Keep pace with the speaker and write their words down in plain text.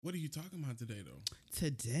What are you talking about today, though?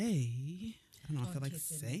 Today, I don't know. I feel like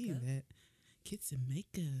saying makeup. that. Kiss and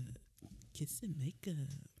makeup. Kiss and makeup.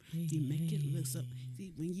 You make it look so.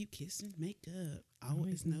 See, when you kiss and make up,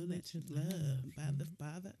 always know that you love by the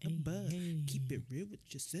Father above. Keep it real with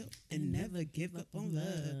yourself and never give up on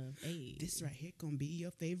love. This right here gonna be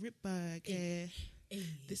your favorite podcast.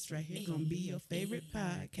 This right here gonna be your favorite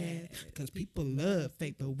podcast. Cause people love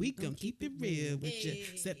fake, but we gon' keep it real with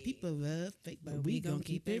you. Said people love fake, but we gon'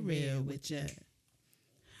 keep it real with you.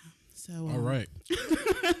 So, All right.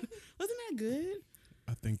 wasn't that good?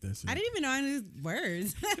 I think that's it. I didn't even know any of these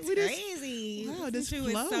words. That's We just- crazy. Wow, this Listen to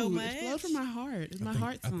it flowed. so It much. flowed from my heart. It's my I think,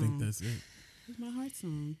 heart I song. think that's it. It's my heart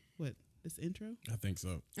song. What? This intro? I think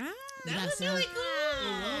so. That was really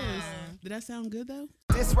good. Did that sound good though?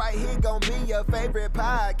 This right here gon' be your favorite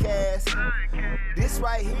podcast. This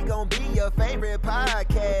right here gon' be your favorite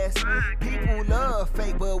podcast. People love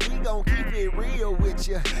fake, but we gon' keep it real with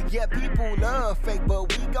you. Yeah, people love fake,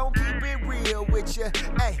 but we gon' keep it real with you.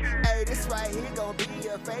 Hey, this right here gon' be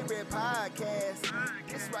your favorite podcast.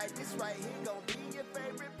 This right here gon' be your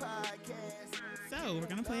favorite podcast. So we're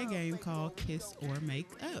gonna play a game called Kiss or Make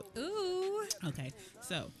Up. Ooh. Okay,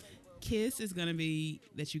 so kiss is gonna be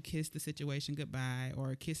that you kiss the situation goodbye,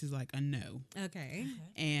 or kiss is like a no. Okay.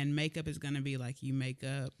 And makeup is gonna be like you make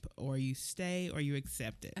up, or you stay, or you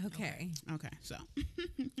accept it. Okay. Okay, so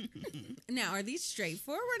Now, are these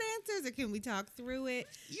straightforward answers, or can we talk through it?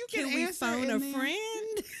 you Can we answer phone a and then-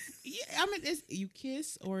 friend? Yeah, I mean, it's you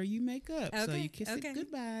kiss or you make up. So Okay, you kiss okay. it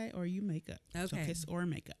goodbye or you make up. So Okay. kiss or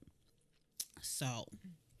make up. So,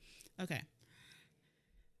 okay.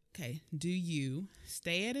 Okay. Do you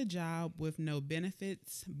stay at a job with no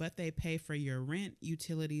benefits, but they pay for your rent,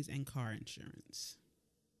 utilities, and car insurance?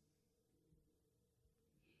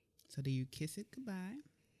 So do you kiss it goodbye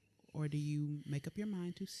or do you make up your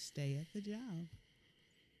mind to stay at the job?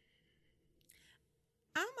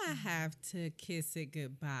 I'm gonna have to kiss it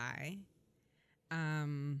goodbye.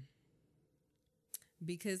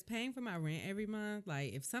 Because paying for my rent every month,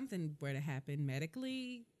 like if something were to happen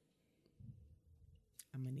medically,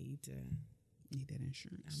 I'm gonna need Need that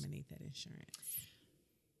insurance. that insurance.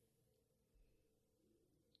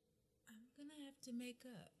 I'm gonna have to make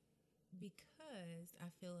up because I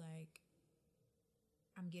feel like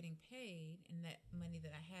I'm getting paid, and that money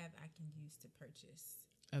that I have, I can use to purchase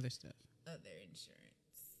Other stuff. other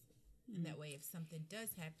insurance. And that way, if something does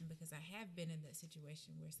happen, because I have been in that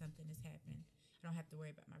situation where something has happened, I don't have to worry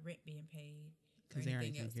about my rent being paid or 'Cause they already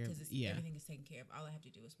anything else, take care of because it. Yeah. everything is taken care of. All I have to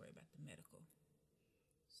do is worry about the medical.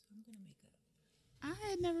 So I'm gonna make up.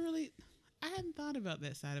 I hadn't thought about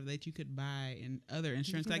that side of that you could buy in other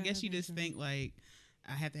insurance. could I buy guess you other just think like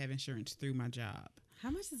I have to have insurance through my job. How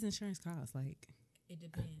much does insurance cost? Like, It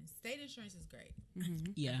depends. State insurance is great.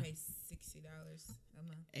 Yeah. I pay $60 a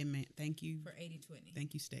month Amen. Thank you. for 80/20.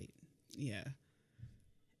 Thank you, state. Yeah.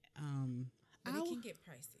 But it can get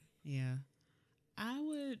pricey. Yeah. I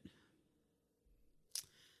would.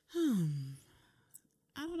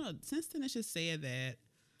 I don't know. Since Tanisha said that,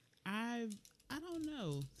 I don't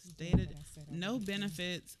know. Stated no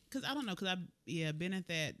benefits, because I don't know, because been at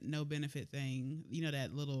that no benefit thing. You know,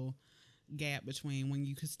 that little gap between when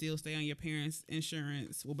you could still stay on your parents'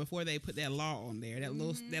 insurance. Well, before they put that law on there, that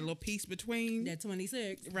little piece between that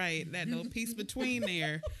 26. right, that little piece between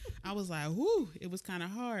there. I was like, whoo, it was kind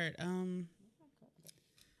of hard. I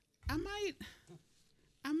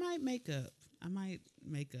might make up.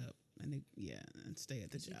 And stay at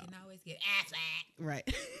the You job. can always get Aflac. Right.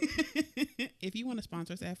 If you want to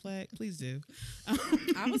sponsor us, Aflac, please do.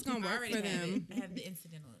 I was gonna I work already for have them. it. I have the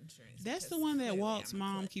incidental insurance. That's the because one that clearly Walt's I'm a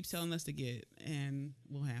mom klutz. keeps telling us to get, and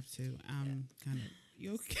we'll have to. I'm kind of,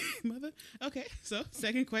 you okay, mother? Okay, so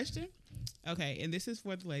second question. Okay, and this is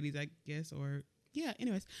for the ladies, I guess, or, yeah,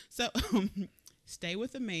 anyways. So, stay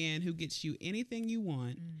with a man who gets you anything you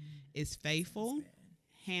want, is faithful,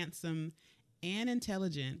 handsome, and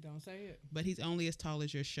intelligent, Don't say it. but he's only as tall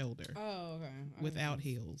as your shoulder, Oh, okay. without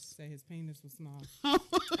heels. Say his penis was small.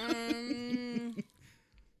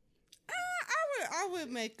 I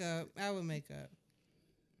would make up.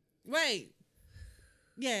 Wait.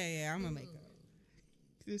 Yeah, I'm gonna make up.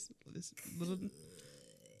 This little.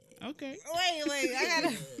 Okay. Wait. I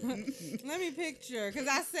gotta. Let me picture, because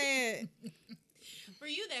I said. For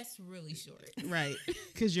you, that's really short. Right.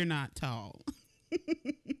 Because you're not tall.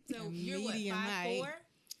 So you're what, medium height. 5'4"?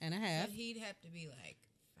 And a So half. he'd have to be like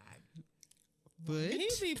 5. But He'd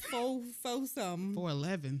be four something.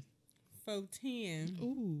 4'11". 4'10".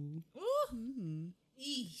 Ooh. Ooh.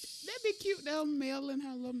 Eesh. That'd be cute though, Mel and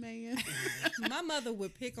her little man. My mother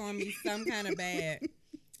would pick on me some kind of bad. I'm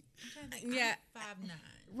trying to think. Yeah. I'm 5'9".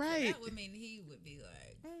 Right. So that would mean he would be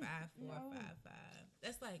like like 5'4", 5'5".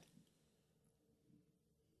 That's like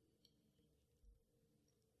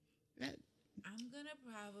That, I'm gonna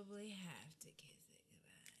probably have to kiss it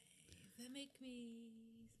goodbye. Does that make me?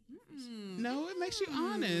 no, it makes you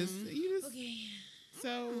honest. You just Okay,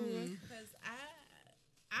 so because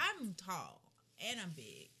I'm tall and I'm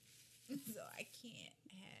big, so I can't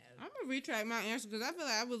have. I'm gonna retract my answer because I feel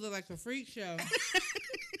like I would look like a freak show.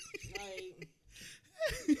 Like,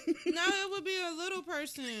 no, it would be a little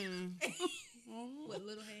person. With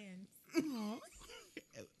little hands. aw.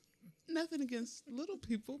 Nothing against little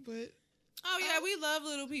people, but Oh yeah, we love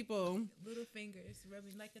little people. Little fingers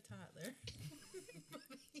rubbing like a toddler.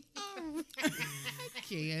 oh, I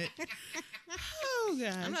can't. Oh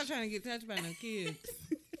gosh. I'm not trying to get touched by no kids.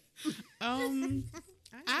 I don't.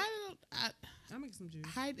 I'll make some juice.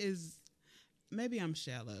 Height is maybe I'm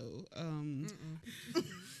shallow.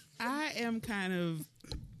 I am kind of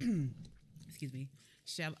excuse me,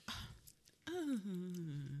 shallow.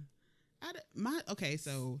 Okay,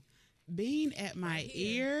 so being at my Right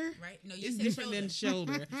here, ear right? No, you is said different than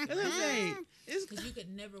shoulder. That's what I'm saying. It's because you could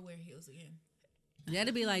never wear heels again.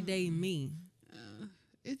 That'd be like dating me.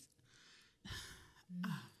 it's.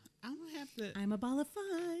 I'm gonna have to. I'm a ball of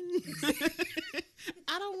fun.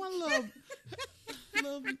 I don't want a little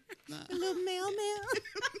Little mail. I'm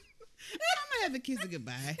gonna have to kiss it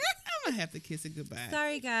goodbye. I'm gonna have to kiss it goodbye.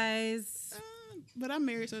 Sorry, guys. But I'm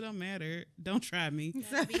married, so it don't matter. Don't try me.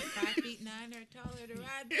 Gotta be 5'9" or taller to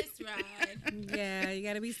ride this ride. Yeah, you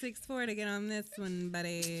gotta be 6'4" to get on this one,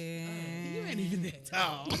 buddy. You ain't even that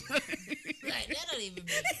tall. Right, that don't even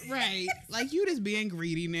make Right. Like you just being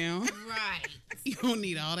greedy now. right. You don't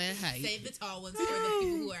need all that height. Save the tall ones for the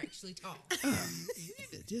people who are actually tall.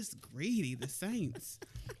 Just greedy, the saints.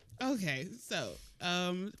 Okay, so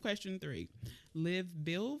question 3. Live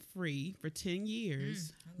bill free for 10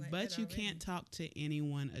 years, I like but that you already. can't talk to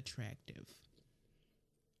anyone attractive.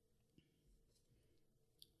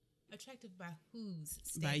 Attractive by whose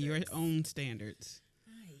standards? By your own standards.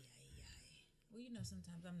 Ay. Well, you know,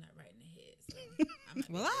 sometimes I'm not right in the head. So I'm not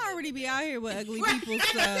Well, I already be out here with ugly people,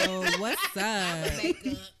 so what's up?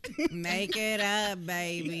 makeup. Make it up,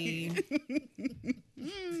 baby.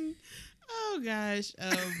 Oh gosh.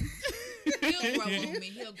 He'll grow on me.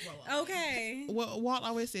 He'll grow on me. Okay. Well, Walt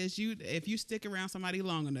always says if you stick around somebody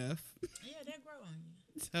long enough, Yeah, they'll grow on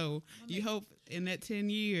you. so you hope in that 10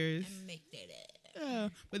 years. And make that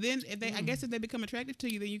up. But then if they, I guess if they become attractive to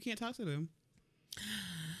you, then you can't talk to them.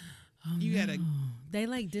 You gotta. They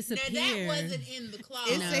like Now, disappear. that wasn't in the clause.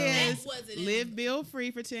 It That says wasn't in live bill free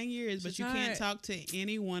for 10 years, but It's you can't hard. talk to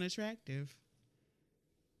anyone attractive.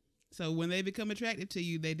 So when they become attractive to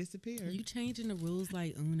you, they disappear. You changing the rules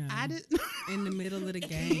like Uno I did. in the middle of the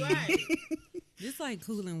game. Right. Just like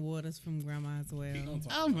cooling waters from grandma's well.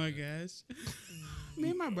 Oh my gosh. Me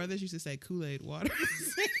and my brothers used to say Kool-Aid water.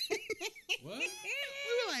 What? We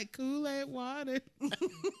were like Kool-Aid water.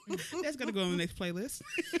 That's gonna go on the next playlist.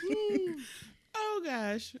 Oh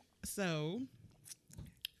gosh. So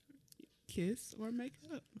kiss or make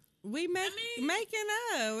up? We making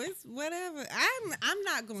up. It's whatever. I'm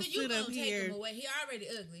not gonna So you sit gonna up take here. him away? He already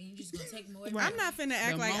ugly. You just gonna take him away? Right. I'm not finna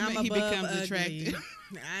act The like I'm moment above he becomes ugly. attractive.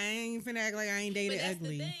 I ain't finna act like I ain't But dated that's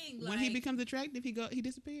ugly. the thing. When he like, becomes attractive, he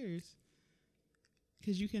disappears.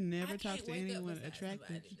 Because you can never I talk can't to wake up anyone beside attractive.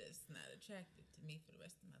 somebody that's not attractive to me for the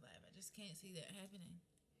rest of my life. I just can't see that happening.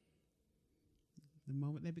 The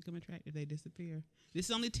moment they become attractive, they disappear. This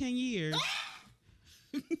is only 10 years.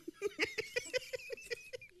 Just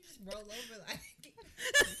roll over like,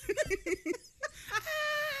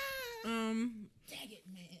 dang it,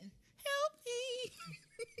 man. Help me.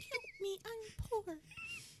 Me, I'm poor.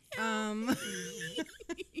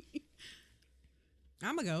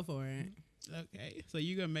 I'm gonna go for it. Okay, so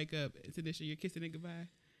you're gonna make up. Tanisha, you're kissing it goodbye.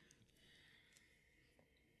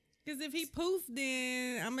 Cause if he poof,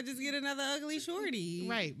 then I'm gonna just get another ugly shorty.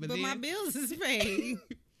 Right, but my then- bills is paid.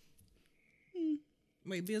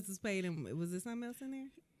 Wait, bills is paid, and was there something else in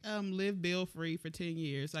there? Live bill free for 10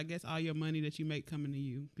 years. So I guess all your money that you make coming to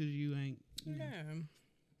you because you ain't. You know. Yeah.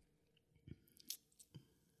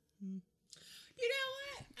 You know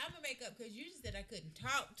what? I'm gonna make up because you just said I couldn't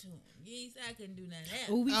talk to him. You ain't said I couldn't do none of that.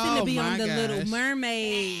 Oh, we Oh, finna be on my the Little gosh.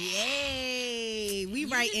 Mermaid. Hey, we You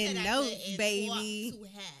just writing said I notes, couldn't baby. walk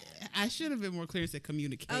to have. I should have been more clear and said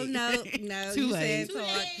communicate. Oh no, no, Too you late. said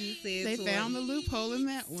talk. You said They talk. found the loophole in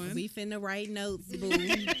that one. We finna write notes, boo.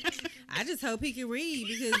 I just hope he can read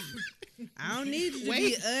because I don't need you to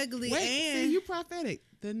be ugly Wait, see, and you prophetic.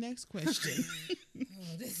 The next question.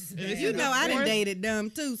 Oh, this is This you is know the I done fourth- dated dumb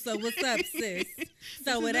too. So what's up, sis? This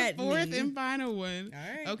So is with the that fourth mean? and final one.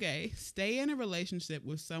 All right. Okay, stay in a relationship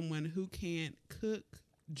with someone who can't cook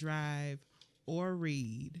drive, or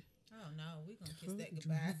read. Oh no, we gonna kiss that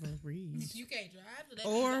goodbye. Drive or read. You can't drive, so that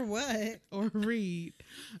Or means what? Or read.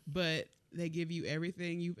 But they give you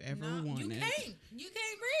everything you've ever no, wanted. you can't. You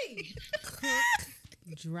can't read.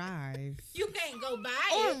 Drive. You can't go buy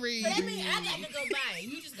Or it. read. So that means I got to go buy it.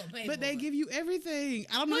 You just gonna pay But for they it. give you everything.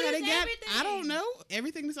 I don't know What how is they got. everything? I don't know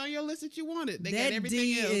everything that's on your list that you wanted. They got That everything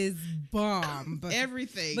D else. is bomb.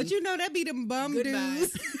 Everything. But you know that be them bum Goodbye.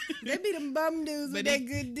 dudes. That be them bum dudes with But that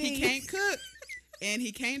good D. he can't cook and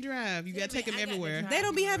he can't drive. You Tell gotta take me, him I got to everywhere. drive. They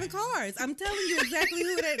don't be having cars. I'm telling you exactly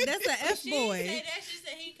who that. That's an F She boy. said that. She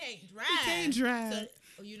said he can't drive. He can't drive. So,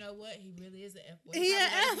 oh, you know what? He really is an F boy. He a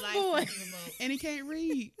probably got his F boy. license revoked. And he can't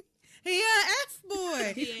read. He a F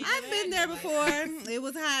boy. He ain't I've never been had there nobody. before. It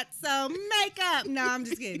was hot, so makeup. No, I'm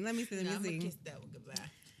just kidding. Let me see. No, Let I'm me gonna see. kiss that one goodbye.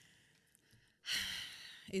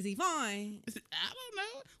 Is he fine? I don't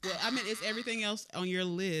know. Well, I mean, it's everything else on your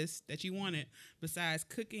list that you wanted besides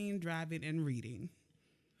cooking, driving, and reading.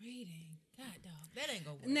 Reading. God, dog. That ain't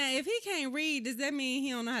gonna work. Now, if he can't read, does that mean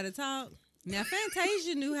he don't know how to talk? Now,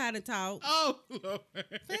 Fantasia knew how to talk. Oh, Lord.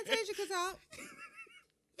 Fantasia could talk.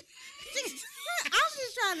 I'm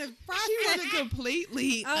just trying to process. She wasn't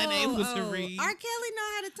completely unable to read. R. Kelly know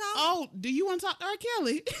how to talk. Oh, do you want to talk to R.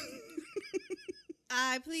 Kelly?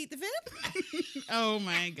 I plead the fifth. Oh,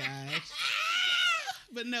 my gosh.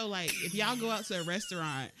 But no, like, if y'all go out to a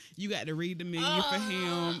restaurant, you got to read the menu for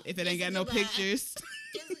him. If it ain't got no goodbye. pictures.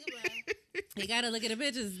 Kiss it goodbye. You gotta look at the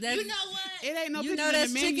pictures. That's, You know what? It ain't no You pictures know in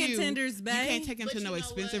that's the menu. chicken tenders, You babe. can't take him But to you no know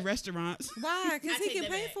expensive what? restaurants. why? Because I he take can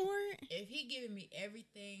that pay back. for it. If he giving me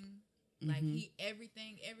everything, like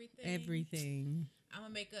everything, Everything. I'm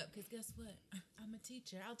gonna make up. Because guess what? I'm a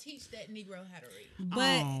teacher. I'll teach that Negro how to read.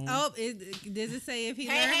 But does it say if he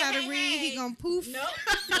learn how to read, he gonna poof? Nope.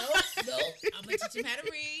 I'm gonna teach him how to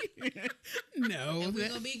read, No. and we're that-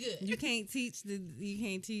 gonna be good. You can't teach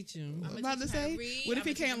him. I was I'ma about to teach him how say, to read. what if I'ma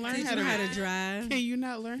he teach can't him learn Teach how him to how read? to drive. Can you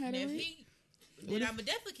not learn how And to if read? he, then I'm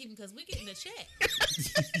definitely keep him because we getting a check.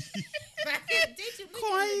 If I can't teach him, we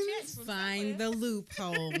getting a check from Find somewhere. the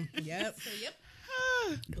loophole. Yep. So yep.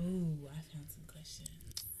 Ah. Ooh, I found some questions.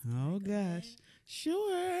 Oh, gosh.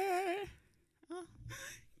 Sure. Oh,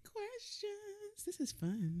 questions. This is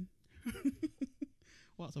fun.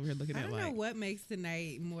 Walt's over here looking I at don't know like, what makes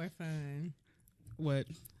tonight more fun. what?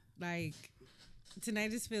 Like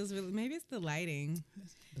tonight just feels really. Maybe it's the lighting.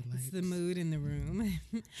 The It's the mood in the room.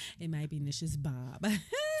 It might be Nisha's Bob.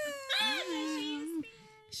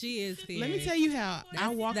 She is fierce. Let me tell you how I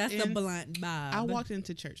walked That's in. the blunt Bob. I walked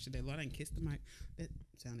into church today. Lord, I didn't kiss the mic. That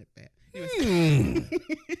sounded bad. Anyways,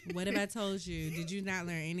 What if I told you? Did you not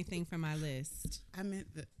learn anything from my list? I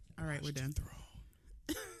meant that. All right, we're done.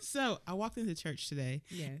 So I walked into church today,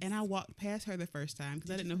 Yes. and I walked past her the first time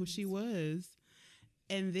because I didn't know who she was,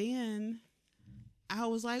 and then I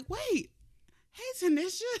was like, "Wait, hey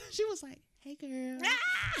Tanisha." She was like, "Hey girl."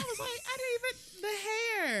 I was like, "I didn't even the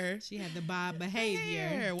hair." She had the Bob behavior.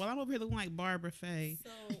 Hair. Well, I'm over here looking like Barbara Faye.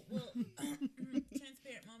 So, well,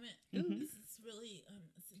 transparent moment. This is really a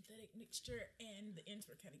synthetic mixture, and the ends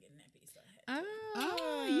were kind of getting nappy, so I had.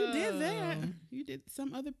 Oh, you did that. You did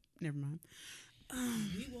some other. Never mind.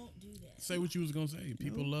 We won't do that. Say what you was gonna say.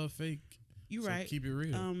 People love fake. You So right. keep it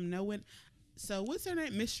real. No one. So what's her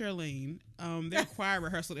name? Miss Charlene. Their choir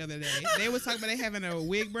rehearsal the other day. They was talking about they having a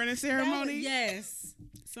wig burning ceremony. Yes.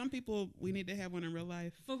 Some people we need to have one in real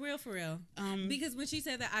life. For real. Because when she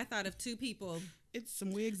said that, I thought of two people. It's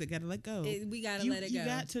some wigs that gotta let go. We gotta you, let it you go.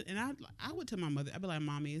 got to, and I would tell my mother. I'd be like,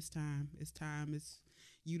 "Mommy, it's time. It's time. It's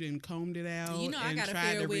you didn't combed it out. You know, I and got a tried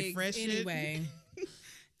fair to wig refresh anyway. it,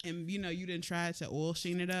 and you know you didn't try to oil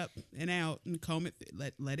sheen it up and out and comb it.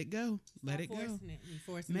 Let it go. Let it go.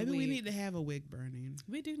 Maybe we need to have a wig burning.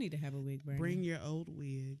 We do need to have a wig burning. Bring your old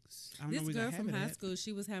wigs. I don't know This where we girl gonna from have it high at. school,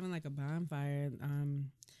 she was having like a bonfire.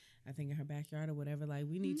 I think in her backyard or whatever. Like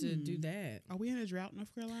we need to do that. Are we in a drought in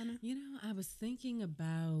North Carolina? You know, I was thinking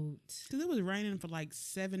about. Because it was raining for like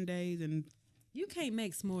 7 days, and You can't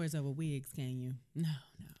make s'mores over wigs, can you? No.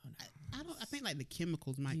 I don't. I think like the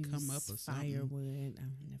chemicals might Use come up or something. firewood. Oh,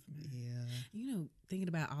 never mind. Yeah. You know, thinking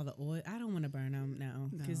about all the oil. I don't want to burn them now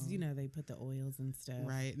because No. you know they put the oils and stuff.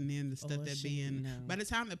 Right, and then the stuff Oil that sheen, being no. by the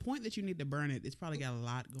time the point that you need to burn it, it's probably got a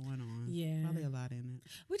lot going on. Yeah. probably a lot in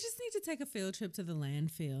it. We just need to take a field trip to the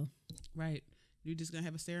landfill. Right, you're just gonna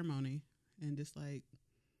have a ceremony and just like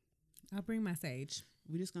I'll bring my sage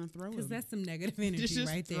we're just gonna throw because them. that's some negative energy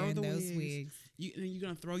Just right there throw in the those wigs. You're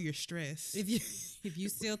gonna throw your stress. If you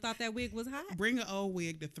still thought that wig was hot, Bring an old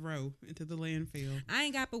wig to throw into the landfill. I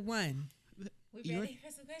ain't got but one. We You're- ready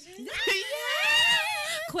for some questions?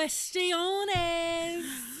 Questiones.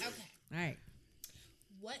 Okay. All right.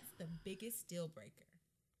 What's the biggest deal breaker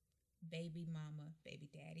baby mama, baby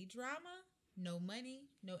daddy drama, no money,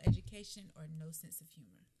 no education, or no sense of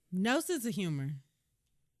humor? No sense of humor.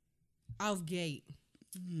 Off gate.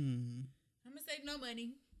 I'm going to say no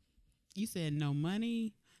money. You said no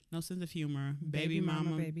money, no sense of humor, baby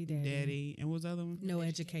mama, baby daddy. and what was the other one? No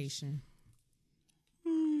education.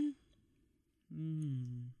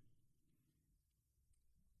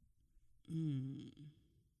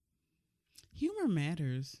 Humor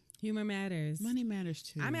matters. Humor matters. Money matters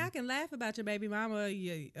too. I mean, I can laugh about your baby mama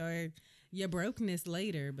or your brokenness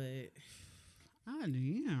later, but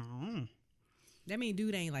that mean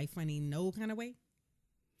dude ain't like funny no kind of way.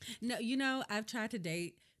 No, you know, I've tried to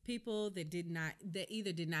date people that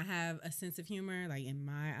either did not have a sense of humor, like in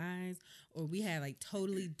my eyes, or we had like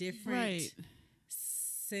totally different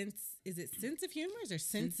sense. Is it sense of humor or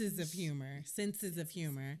senses of humor? Senses of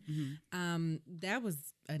humor. That was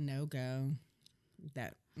a no-go.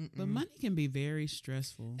 But money can be very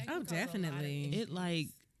stressful. That can Oh, cause a lot of definitely. issues. It like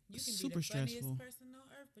You can super be the funniest stressful. person on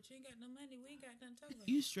earth, but you ain't got no money. We ain't got nothing to talk about.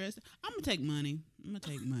 You stressed. I'm gonna take money. I'm gonna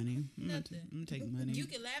take money. I'm Nothing. gonna take money. You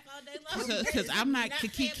can laugh all day long. Because I'm not paying my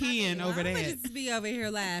kikiing bill. over I'm gonna that. just be over here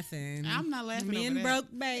laughing. I'm not laughing Me over and that. broke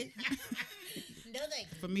babe. No, thank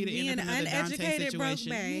you. For me to Me end and up another Dante uneducated broke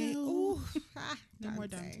situation. babe. No, Ooh, no more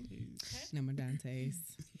Dante. Dante. No more Dantes.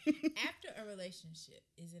 After a relationship,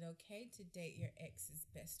 is it okay to date your ex's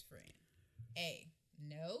best friend? A,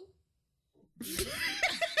 no. B,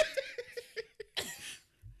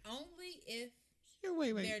 only if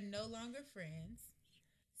Wait. they're no longer friends.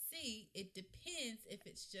 C, it depends if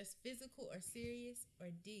it's just physical or serious. Or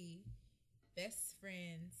D, best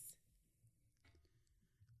friends.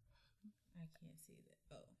 I can't see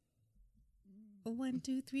that. Oh. 1,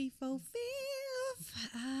 2, 3, 4, 5.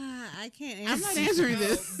 I can't answer. I'm not answering No,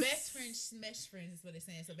 this. best friends, smash friends is what it's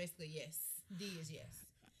saying. So basically, yes. D is yes.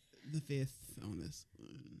 The fifth on this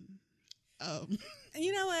one. Oh.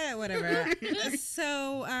 You know what? Whatever.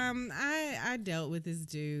 So, I dealt with this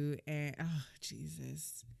dude, and oh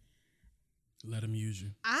Jesus, Let him use you.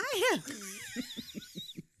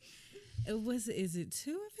 Is it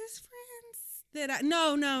 2 of his friends that I?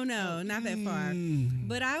 No, not that far.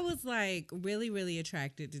 But I was like really, really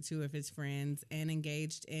attracted to 2 of his friends and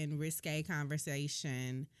engaged in risque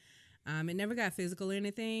conversation. It never got physical or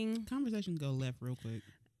anything. Conversations go left real quick.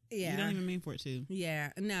 Yeah. You don't even mean for it to.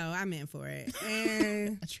 Yeah, no, I meant for it.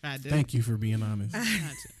 And I tried to. Thank you for being honest.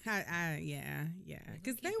 yeah,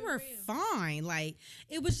 because they were fine. Like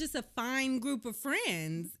it was just a fine group of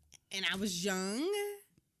friends, and I was young.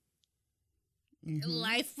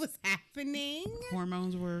 Life was happening.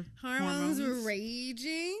 Hormones were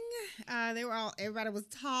Raging. Everybody was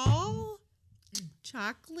tall,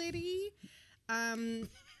 chocolatey.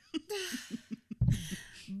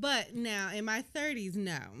 But now in my 30s,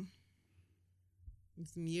 no.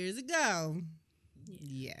 Some years ago,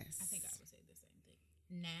 yes. I think I would say the same thing.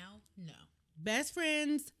 Now, no. Best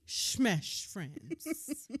friends, smash friends.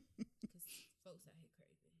 Because folks out here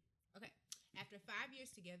crazy. Okay. After 5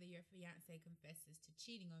 years together, your fiance confesses to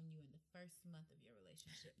cheating on you in the first month of your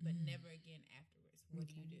relationship, but never again afterwards. What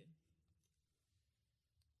do you do?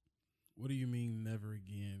 What do you mean never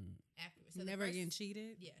again? Afterwards. So Never again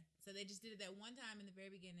cheated? Yeah. So they just did it that one time in the very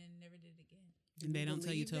beginning and never did it again. And they don't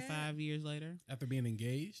tell you believe till that? 5 years later, After being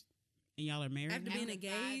engaged? and y'all are married. After being After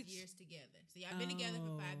 5 engaged? years together. So y'all been together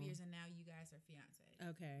for 5 Oh. years and now you guys are fiancé.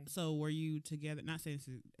 Okay. So were you together? Not saying it's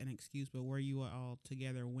an excuse, but were you all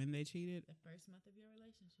together when they cheated? The first month of your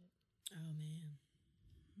relationship. Oh, man.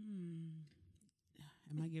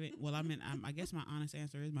 Am I giving? Well, I guess my honest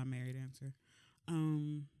answer is my married answer.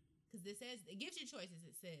 Because this says, it gives you choices.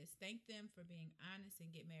 It says, thank them for being honest and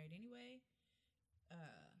get married anyway.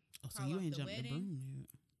 So Call you off ain't the jumped the wedding. broom yet.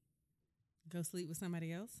 Go sleep with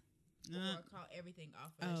somebody else? Or call everything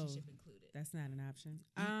off, relationship included. That's not an option.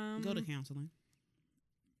 Go to counseling.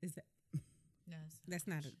 Is that? No, That's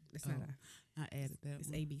not a. That's not a. I added that. It's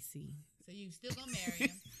one. ABC. so you still gonna marry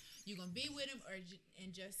him. You gonna be with him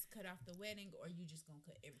and just cut off the wedding, or you just gonna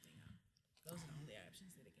cut everything off. Those are the only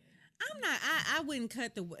options that it gave. I'm not. I wouldn't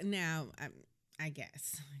cut the. Now, I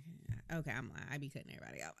guess. Okay, I'm lying. I be cutting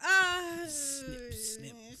everybody off. Snip,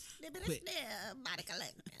 snip. Quick. Body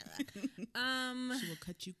collector. She will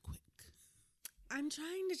cut you quick, I'm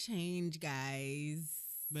trying to change, guys.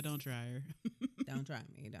 but don't try her. Don't try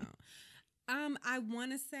me. Don't. I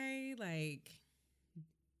want to say like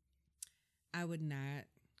I would not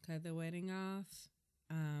cut the wedding off.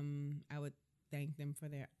 I would thank them for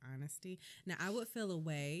their honesty. Now I would feel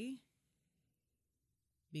away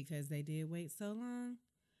because they did wait so long.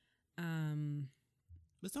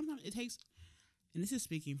 But sometimes it takes, and this is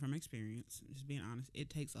speaking from experience, just being honest, it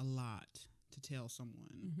takes a lot to tell someone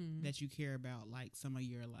Mhm. that you care about, like some of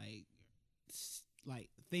your like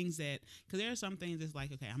things that, because there are some things that's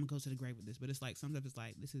like, okay, I'm gonna go to the grave with this, but it's like sometimes it's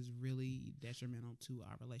like this is really detrimental to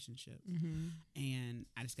our relationship, and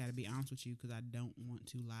I just got to be honest with you because I don't want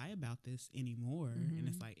to lie about this anymore. And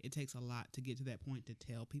it's like it takes a lot to get to that point to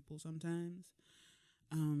tell people sometimes.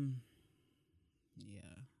 Yeah.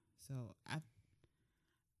 So I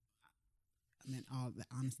mean, all the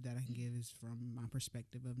honesty that I can give is from my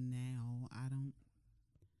perspective of now. I don't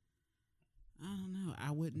know.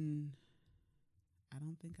 I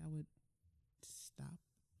don't think I would stop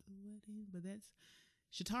the wedding, but that's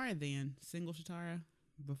Shatara then, single Shatara.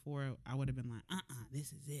 Before I would have been like,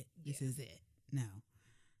 this is it. This is it. No.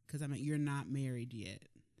 Because I mean, you're not married yet.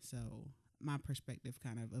 So my perspective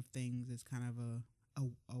kind of things is kind of a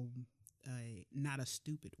not a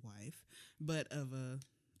stupid wife, but of a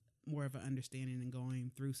more of an understanding and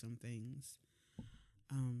going through some things.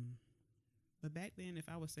 But back then, if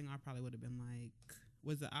I was single, I probably would have been like,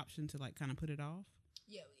 was the option to like kind of put it off?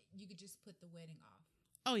 Yeah, you could just put the wedding off.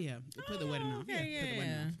 Oh yeah, put the wedding off. Okay, Put the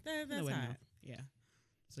wedding off. That's Put the wedding hot. off. Yeah.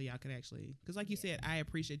 So y'all could actually, because like you said, I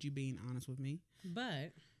appreciate you being honest with me,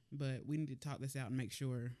 But we need to talk this out and make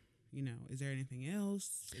sure, you know, is there anything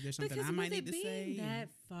else? Is there something because I might with need it to being say? that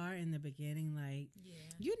far in the beginning, like Yeah.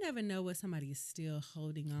 you never know what somebody is still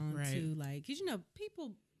holding on Right. to, like because you know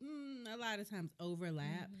people a lot of times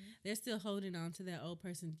overlap. They're still holding on to that old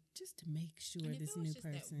person just to make sure And if this it was new just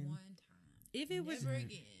that person. one time, If it was never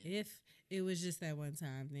again. if it was just that one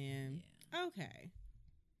time, then Yeah. okay.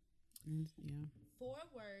 Yeah. 4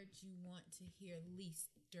 words you want to hear least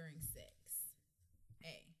during sex.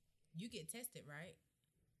 A, you get tested, right?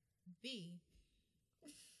 B,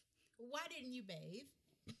 why didn't you bathe?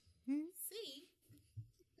 C,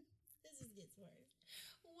 this just gets worse.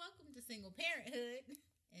 Welcome to single parenthood.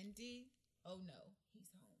 And D, oh no, he's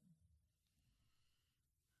home.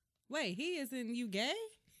 Wait, he isn't you gay?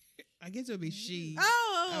 I guess it would be she.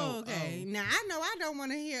 Oh, Oh, okay. oh. Now I know I don't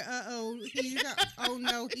want to hear. He's oh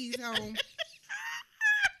no, he's home.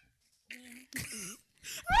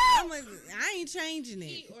 I ain't changing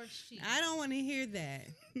He it. or she. I don't want to hear that.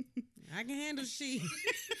 I can handle she,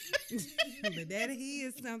 but that he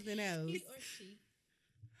is something else. He or she.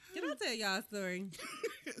 Can I tell y'all a story?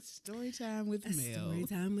 Story time with Mel. Story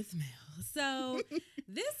time with Mel. So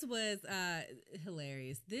this was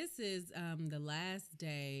hilarious. This is the last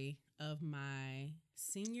day of my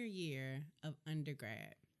senior year of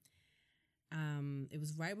undergrad. It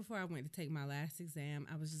was right before I went to take my last exam.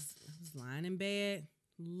 I was lying in bed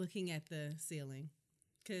looking at the ceiling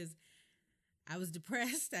because I was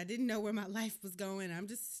depressed. I didn't know where my life was going. I'm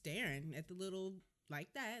just staring at the little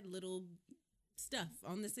stuff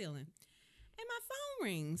on the ceiling. And my phone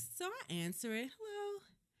rings. So I answer it. Hello.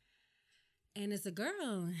 And it's a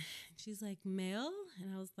girl. She's like, Mel?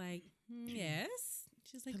 And I was like, yes.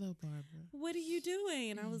 She's like, Hello, Barbara. what are you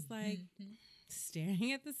doing? And I was like,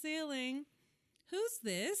 staring at the ceiling. Who's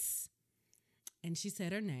this? And she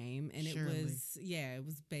said her name. And Shirley. it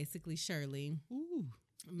was basically Shirley. Ooh.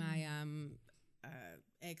 My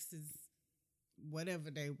exes,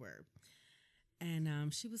 whatever they were. And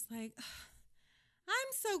she was like,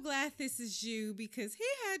 I'm so glad this is you because he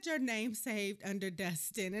had your name saved under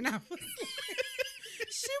Dustin. And I was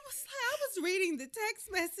I was reading the text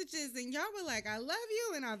messages and y'all were like, I love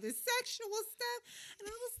you and all this sexual stuff. And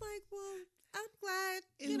I was like, well, I'm glad.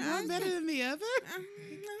 Is one better than the other? I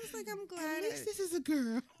was like, I'm glad At least this is a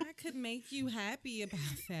girl. I could make you happy about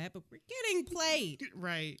that, but we're getting played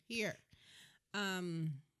Right. here.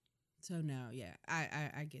 So no, yeah,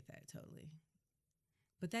 I get that totally.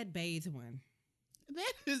 But that bathe one.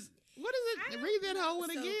 That is, what is it? Read that whole one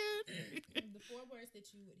again. The 4 words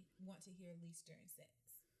that you would want to hear least during sex.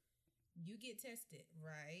 You get tested,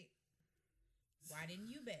 right? Why didn't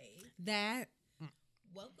you bathe? That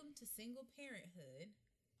Welcome to single parenthood.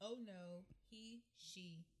 Oh no, he,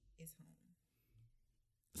 she is home.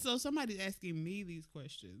 So somebody's asking me these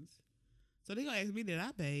questions. So they're going to ask me, did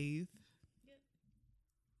I bathe? Yep.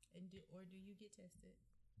 And do you get tested?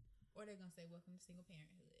 Or they're going to say, welcome to single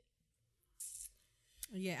parenthood.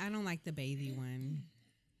 yeah, I don't like the bathy one.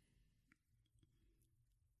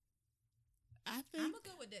 I think. I'm going to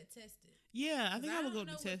go with that tested. Yeah, I think I would go don't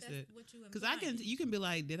know to test it. What you Because you can be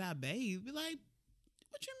like, did I bathe? Be like,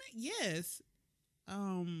 what you mean? Yes.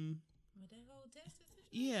 With that whole tested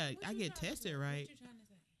situation? Yeah, What I you get trying to tested, say? right? What you trying to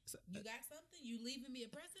say? So, You got something? You leaving me a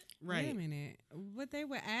present? right. Wait a minute. What they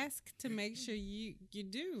would ask to make sure you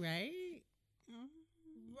do, right?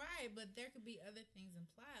 Right, but there could be other things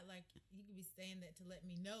implied. Like, you could be saying that to let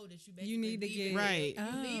me know that you You need to leaving get Right.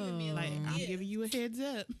 You leaving me a Like, little I'm gift. giving you a heads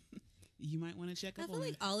up. You might want to check I up feel on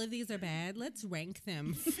like it. all of these are bad. Let's rank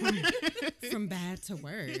them from bad to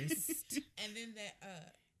worst. And then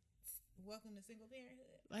that welcome to single parenthood.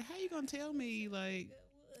 Like, how you gonna tell me like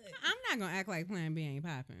Good. I'm not gonna act like Plan B ain't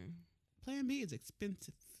popping. Plan B is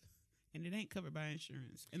expensive, and it ain't covered by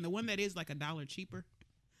insurance. And the one that is like $1 cheaper,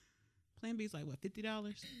 Plan B is like what,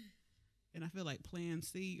 $50, and I feel like Plan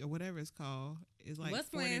C or whatever it's called is like What's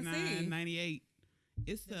Plan C? $49.98.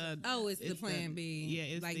 It's the It's the Plan B. Yeah,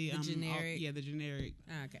 it's like the generic. the generic.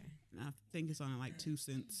 Okay. And I think it's only like 2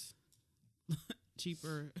 cents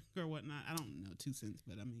cheaper or whatnot. I don't know 2 cents,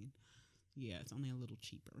 but I mean, yeah, it's only a little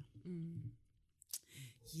cheaper.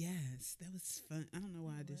 Yes, that was fun. I don't know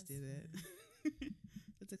why I just did that.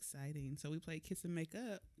 It's exciting. So we played Kiss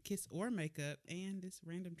or Makeup, and this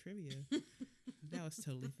random trivia. That was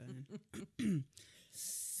totally fun.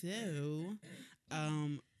 So,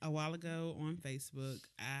 a while ago on Facebook,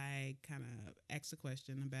 I kind of asked a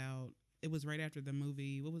question about. It was right after the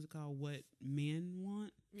movie. What was it called? What Men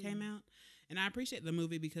Want came out, and I appreciate the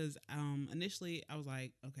movie because initially I was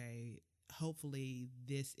like, okay, hopefully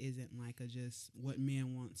this isn't like a just what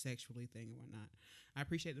men want sexually thing or whatnot. I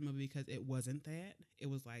appreciate the movie because it wasn't that. It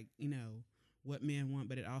was like, what men want,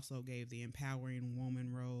 but it also gave the empowering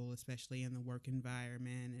woman role, especially in the work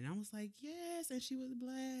environment. And I was like, yes, and she was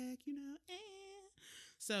black,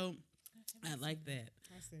 So I like that.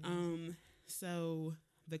 So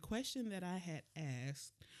the question that I had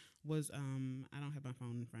asked was, I don't have my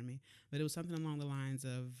phone in front of me, but it was something along the lines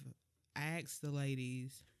of, I asked the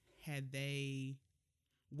ladies,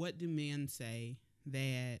 what do men say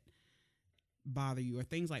that bother you, or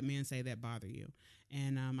things like men say that bother you?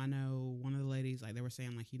 And I know one of the ladies, like, they were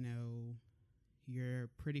saying, like, you're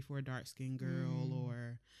pretty for a dark-skinned girl,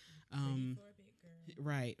 or Pretty for a big girl.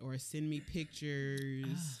 right, or send me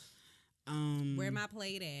pictures. Where my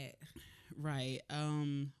plate at? Right.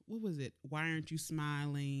 What was it? Why aren't you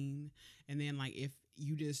smiling? And then, like, if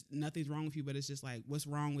you just, nothing's wrong with you, but it's just like, what's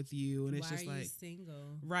wrong with you? And it's Why just are you like,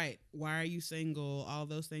 single? right. Why are you single? All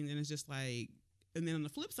those things. And it's just like, and then on the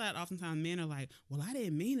flip side, oftentimes men are like, well, I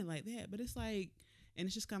didn't mean it like that. But it's like, and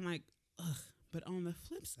it's just kind of like, ugh. But on the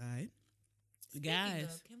flip side, Speaking guys.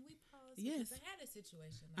 of, can we pause? Yes. Because I had a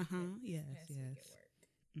situation like that this Yes, past week yes. at work.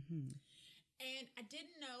 Mm-hmm. And I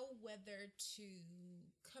didn't know whether to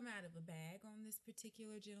come out of a bag on this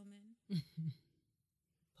particular gentleman,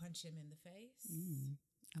 punch him in the face,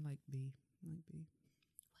 I like B.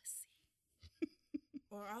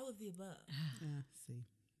 or all of the above. See.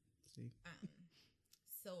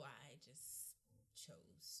 So I just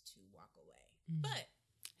chose to walk away. But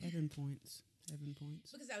Heaven points.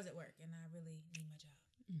 because I was at work and I really need my job.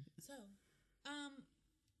 So,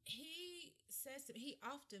 he says to me, he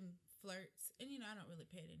often flirts, and I don't really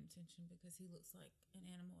pay any attention because he looks like an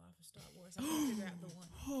animal off of Star Wars. I can't figure out the one.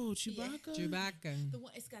 Oh, Chewbacca? Chewbacca. The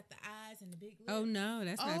one, it's got the eyes and the big lips. Oh no,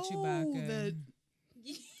 that's not Oh, Chewbacca.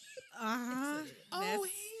 Oh,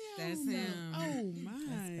 That's him. him. Oh, my.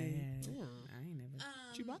 That's bad. Ugh. I ain't never.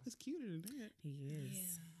 Chewbacca's cuter than that. He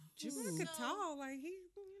is. Yeah. Chewbacca So- tall, like he,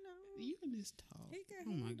 You can just talk. He can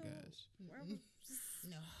Oh, my handle- gosh.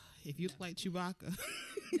 No. If you look like Chewbacca.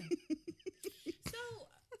 So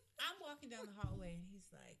I'm walking down the hallway and he's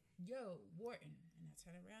like, yo, Wharton. And I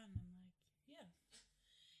turn around and I'm like, yeah.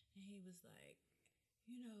 And he was like,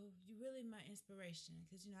 you're really my inspiration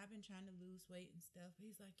because, I've been trying to lose weight and stuff. But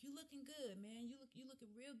he's like, you looking good, man. You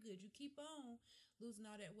looking real good. You keep on losing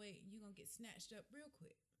all that weight and you're going to get snatched up real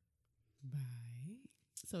quick. Right.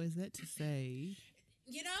 So is that to say?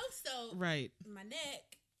 So Right. my neck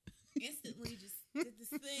instantly just did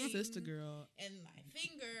this thing. Sister girl. And my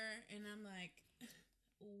finger. And I'm like,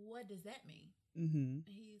 what does that mean? Mm-hmm.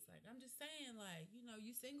 And he's like, I'm just saying, like,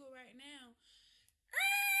 you single right now.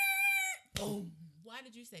 Boom. Why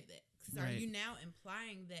did you say that? Because Right. are you now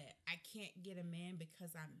implying that I can't get a man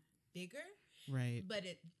because I'm bigger? Right. But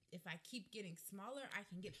if I keep getting smaller, I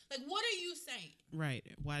can get... Like, what are you saying? Right.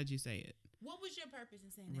 Why did you say it? What was your purpose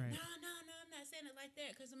in saying that? Right. No, I'm not saying it like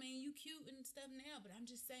that. Because, you cute and stuff now, but I'm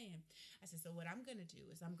just saying. I said, so what I'm going to do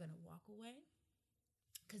is I'm going to walk away.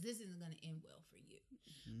 Because this isn't going to end well for you.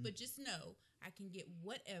 Mm-hmm. But just know I can get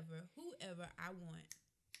whatever, whoever I want,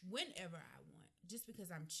 whenever I want. Just because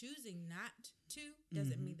I'm choosing not to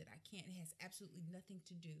doesn't mean that I can't. It has absolutely nothing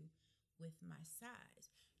to do with my size.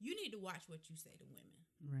 You need to watch what you say to women.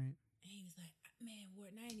 Right. And he was like, man,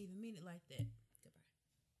 Wharton, I didn't even mean it like that. Goodbye.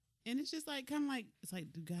 And it's just like, kind of like, it's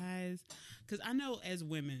like, do guys, because I know as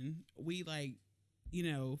women, we like,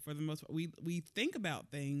 for the most part, we think about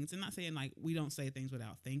things, and not saying like we don't say things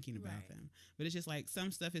without thinking about Right. them, but it's just like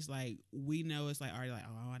some stuff is like, we know it's like already like,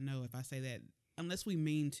 oh, I know if I say that unless we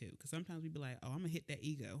mean to, because sometimes we be like, oh, I'm gonna hit that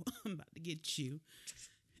ego. I'm about to get you.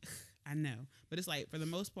 I know, but it's like for the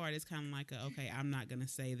most part, it's kind of like okay, I'm not gonna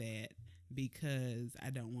say that because I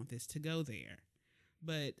don't want this to go there.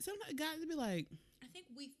 But sometimes guys will be like, I think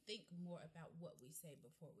we think more about what we say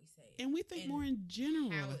before we say it, and we think more in general.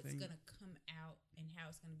 how I it's think. gonna come out and how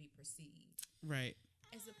it's gonna be perceived, Right.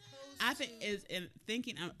 as opposed. I think to, is in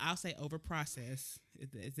thinking. I'll say over process.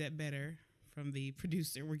 Is that better from the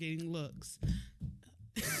producer? We're getting looks.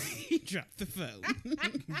 He dropped the phone.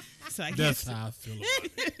 So I That's guess how I feel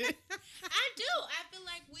about it. I do. I feel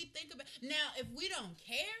like we think about now. If we don't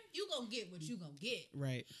care, you gonna get what you gonna get.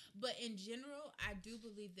 right. But in general, I do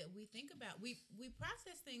believe that we think about we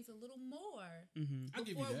process things a little more I'll give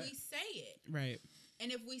you before that. we say it. Right.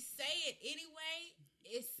 And if we say it anyway,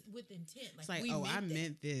 it's with intent. It's Like like, we oh, meant I it.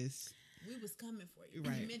 meant this. We was coming for you.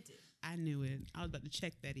 Right. We meant it. I knew it. I was about to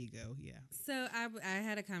check that ego. Yeah. So I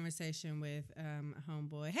had a conversation with a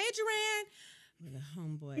homeboy. Hey, Joanne, with a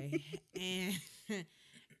homeboy, and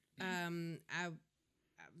I was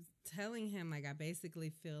telling him like I basically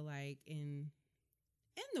feel like in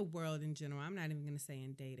the world in general. I'm not even going to say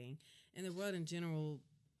in dating. In the world in general,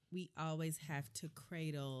 we always have to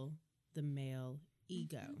cradle the male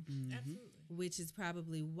ego, Absolutely. which is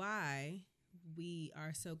probably why we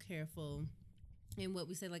are so careful in what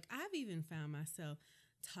we say. Like I've even found myself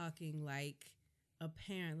talking like a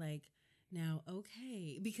parent, like, now,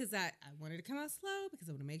 okay, because I wanted to come out slow because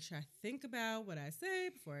I want to make sure I think about what I say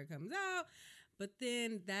before it comes out. But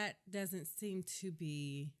then that doesn't seem to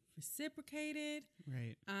be reciprocated.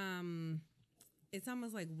 Right. It's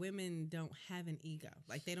almost like women don't have an ego.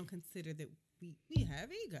 Like they don't consider that we have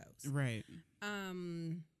egos. Right.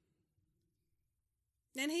 And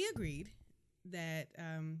he agreed that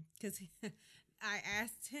because I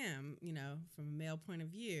asked him, you know, from a male point of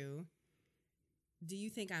view, do you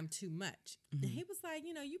think I'm too much? And he was like,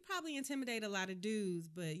 you know, you probably intimidate a lot of dudes,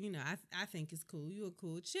 but you know, I think it's cool. You a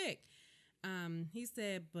cool chick. He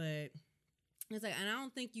said, but it's like, and I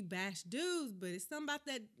don't think you bash dudes, but it's something about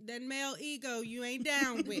that male ego you ain't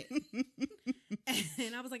down with.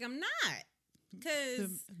 And I was like, I'm not. The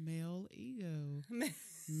Because male ego.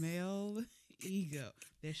 Male ego.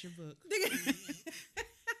 That's your book.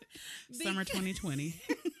 Summer 2020.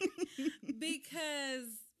 because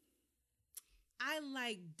I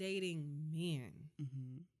like dating men,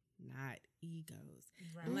 not egos.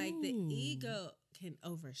 Right. And like the Ooh. ego can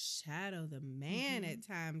overshadow the man at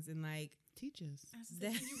times, and like Teach us. I was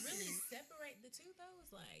That- saying, can you really separate the two though?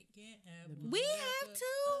 It's like can't have one We without have the to.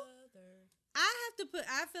 other.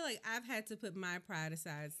 I feel like I've had to put my pride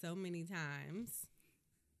aside so many times.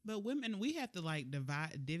 But women, we have to like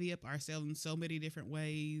divvy up ourselves in so many different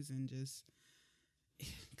ways, and just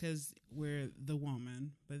because we're the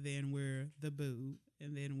woman, but then we're the boo,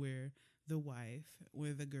 and then we're the wife,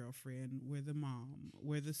 we're the girlfriend, we're the mom,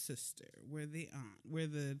 we're the sister, we're the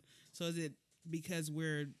aunt, so is it because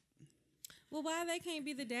we're, Well, why they can't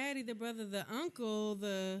be the daddy, the brother, the uncle,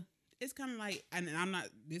 the it's kind of like, and I'm not,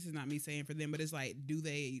 this is not me saying for them, but it's like,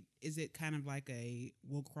 is it kind of like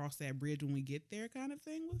we'll cross that bridge when we get there kind of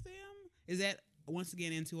thing with them? Is that once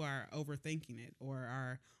again into our overthinking it or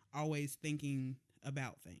our always thinking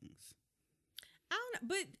about things? I don't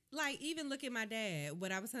know, but like even look at my dad.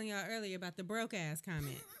 What I was telling y'all earlier about the broke ass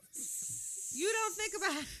comment. You don't think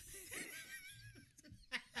about.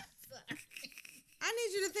 I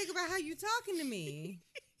need you to think about how you talking to me.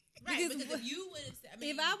 Right, Because because if you would have said, I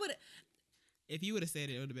mean, If I would, If you would have said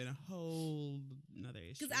it would have been a whole another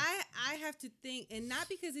issue. because I have to think, and not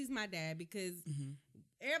because he's my dad, because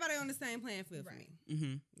everybody on the same playing field for me.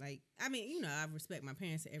 Mm-hmm. Like, I mean, you know, I respect my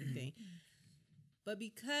parents and everything, but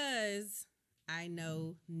because I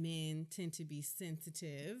know men tend to be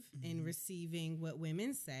sensitive in receiving what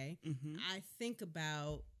women say, I think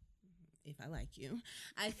about, if I like you,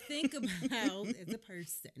 I think about as a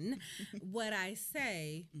person what I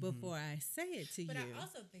say before I say it to but you. I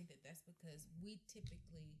also think that that's because we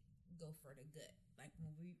typically go for the gut. Like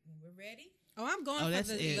when we're ready, Oh, I'm going Oh, for that's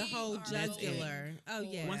the it. whole That's jugular. Oh, for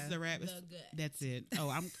yeah. Once the rap is, the gut. that's it.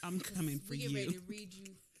 Oh, I'm coming for we get ready you. to read you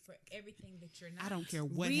for everything that you're not. I don't care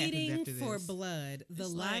what Reading happens after this. for blood. The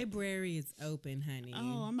It's like- library is open, honey.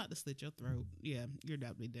 Oh, I'm about to slit your throat. Yeah, you're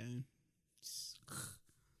doubly done.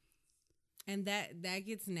 And that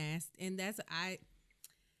gets nasty. And that's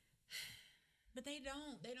But they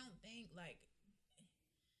don't think like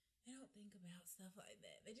they don't think about stuff like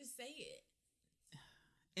that. They just say it.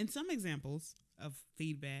 And some examples of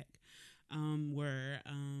feedback were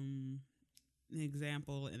an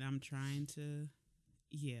example, and I'm trying to,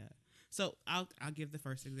 yeah. So I'll give the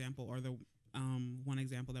first example or the one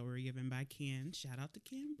example that we were given by Ken. Shout out to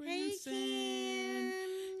Ken Hey, Branson. Ken.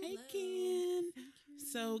 Hey, Hello. Ken.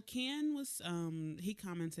 So Ken was he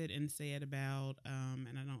commented and said about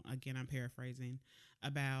and I'm paraphrasing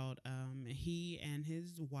about he and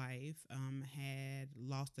his wife had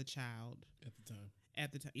lost a child At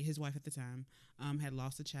the time. his wife at the time had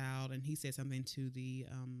lost a child, and he said something to the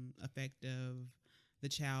effect of the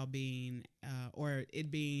child being or it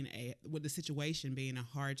being with the situation being a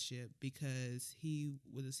hardship because he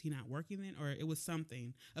not working then, or it was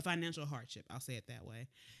a financial hardship, I'll say it that way.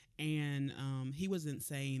 And he wasn't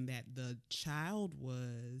saying that the child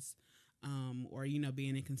was or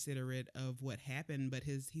being inconsiderate of what happened, but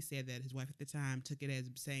he said that his wife at the time took it as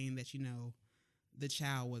saying that the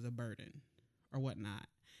child was a burden or whatnot.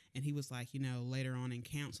 And he was like, later on in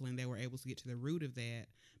counseling, they were able to get to the root of that.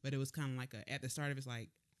 But it was kind of like at the start of it's like,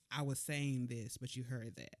 I was saying this, but you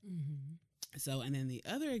heard that. Mm-hmm. So, and then the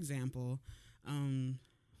other example,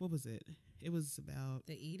 what was it? It was about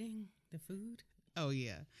The eating, the food. Oh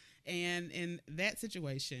yeah, and in that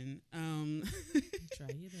situation, Try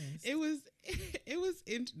your best.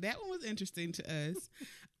 that one was interesting to us.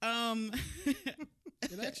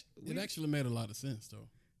 It actually made a lot of sense though.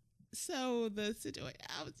 So the situation,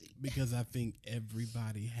 Because I think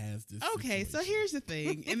everybody has this. okay. So situation. here's the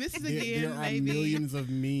thing, and this is there, again, there are maybe, millions of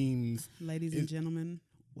memes. ladies and gentlemen,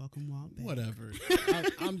 welcome Walt back. Whatever.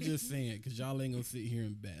 I'm just saying because y'all ain't gonna sit here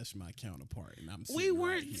and bash my counterpart, and I'm. We sitting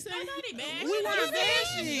weren't Right here. saying Nobody bashed. we weren't Nobody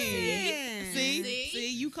bashing. bashing.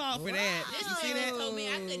 See, you called for that. This You see man that? told me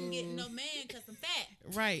I couldn't get no man because I'm fat.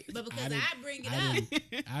 Right. But because didn't- I bring it up,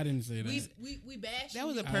 I didn't say that. we bashed. That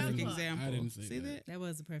was a you perfect counterpart. example. I didn't say See that. That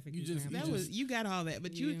was a perfect You just- example. You got all that,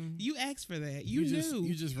 but Yeah. you asked for that. You just, knew.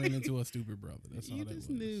 you just ran into a stupid brother. That's all You that just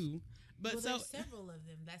was. knew. But Well, so there's several of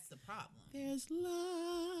them. That's the problem. there's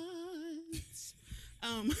lots.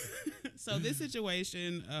 So this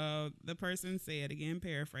situation, the person said, again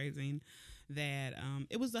paraphrasing, that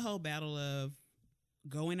it was the whole battle of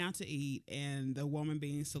going out to eat and the woman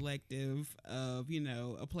being selective of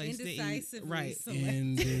a place to eat. Indecisively Right. selective.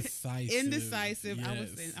 Indecisive. Indecisive.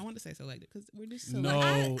 Yes. I want to say selective because we're just No.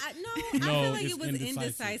 selective. I No, feel like it's it was indecisive.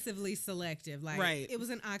 indecisively selective. Like, Right. it was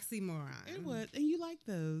an oxymoron. It was, and you like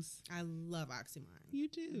those. I love oxymoron. You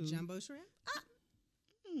do. Jumbo shrimp?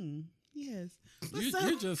 Yes. But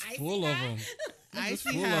You're just Icy full of hot? them. You're just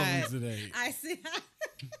Icy full hot. of them today. I see.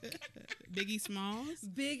 Biggie Smalls.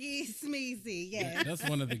 Biggie Smeezy, yes. That's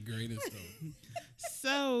one of the greatest though.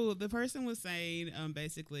 So the person was saying,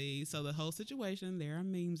 basically, so the whole situation, there are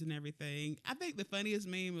memes and everything. I think the funniest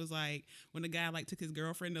meme was like when the guy took his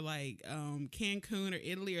girlfriend to Cancun or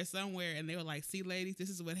Italy or somewhere, and they were like, "See, ladies, this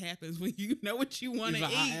is what happens when you know what you want to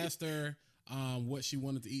He's eat." like, I asked her what she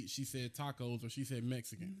wanted to eat. She said tacos, or she said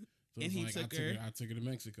Mexican. So And it's he like, took her. I took her to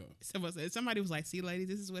Mexico. Somebody was like, "See, ladies,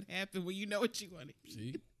 this is what happened when you know what you want to eat."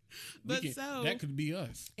 See, But that could be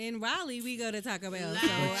us. In Raleigh, we go to Taco Bell, so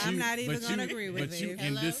But I'm not even going to agree with But you it.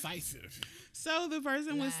 Hello? indecisive. So the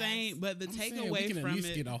person was Lies. saying, but the I'm saying we takeaway can at from least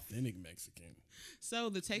it. get authentic Mexican. So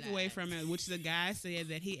the takeaway Lies. from it, which the guy said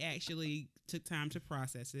that he actually took time to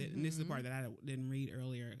process it, and this is the part that I didn't read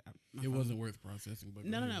earlier. My It phone. wasn't worth processing. But go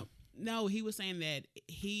No. ahead. No, he was saying that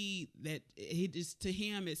he just, to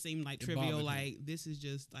him it seemed like It trivial, bothered him. like this is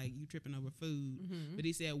just like you tripping over food. Mm-hmm. But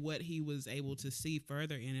he said what he was able to see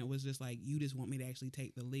further in it was just like, you just want me to actually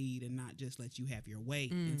take the lead and not just let you have your way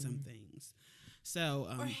in some things. So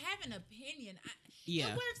Or have an opinion. yeah.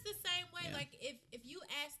 It works the same way. Yeah. Like if you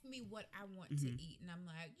ask me what I want to eat, and I'm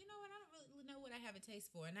like, you know what, I don't really know what I have a taste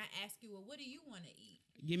for, and I ask you, well, what do you want to eat?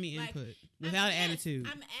 Give me Like, input without yes, attitude.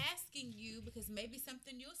 I'm asking you because maybe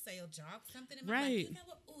something you'll say will jog something in my Right. like, you know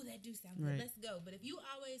what? Oh, that do sound Right. good. Let's go. But if you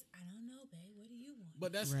always, I don't know, babe. What do you want?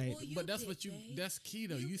 But that's Right. Well, you but that's pick, what you babe. that's key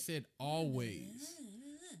though. You said always.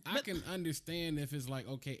 I can understand if it's like,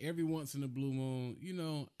 okay, every once in a blue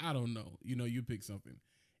moon, I don't know. You pick something.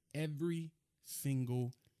 Every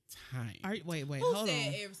single time. Wait, Who hold said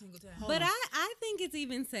on. every single time? But I think it's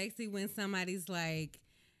even sexy when somebody's like,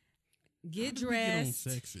 get How did we get on dressed,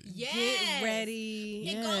 sexy? Yes. get ready.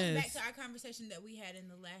 It goes back Yes. to our conversation that we had in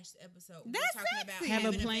the last episode. We That's were talking about sexy. Have a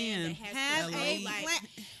having plan. man that has Have to a know, like, plan.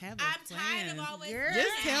 Have a I'm tired of plan. always. Girl.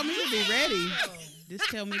 Just tell me to be ready. Girl. Just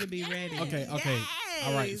tell me to be ready. Okay.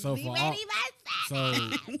 All right. So Be for ready all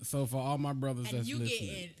so for all my brothers And that's you listening.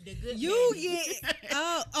 getting the good. You baby. get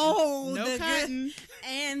No the good cotton.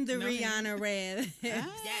 and the No Rihanna Red.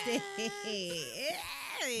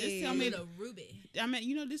 Just tell me the Ruby. I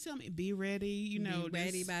mean, just tell me, be ready. Be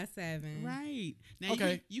ready just- by 7. right now.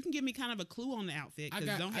 Okay. You can give me kind of a clue on the outfit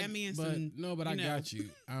because don't have me in but some. no, but I got you.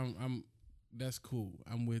 That's cool.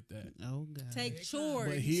 I'm with that. Oh God. Take George.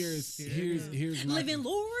 But here's my living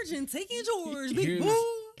large and taking George. Big here's, boy.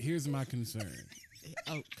 here's my concern.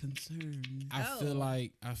 Oh, concern. I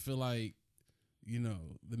feel like you know,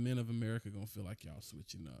 the men of America gonna feel like y'all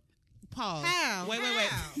switching up. Pause. How? Wait.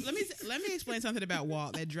 How? Let me explain something about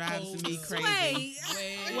Walt that drives me crazy.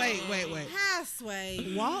 Wait. How,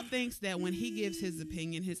 Sway? Walt thinks that when he gives his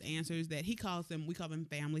opinion, his answers, that we call them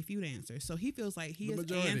Family Feud answers. So he feels like he The is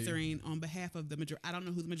majority. answering on behalf of the majority. I don't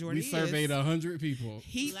know who the majority We is. surveyed 100 people.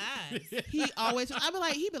 He Lies. he always.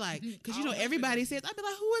 He'd be like, because you know everybody says. I'd be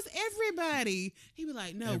like, who is everybody? He'd be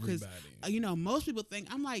like, no, because Everybody. most people think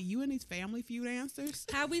I'm like you and these Family Feud answers.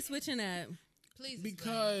 How we switching up? Please.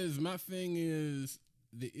 Because my thing is,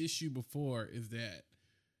 the issue before is that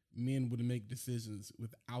men would make decisions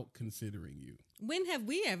without considering you. When have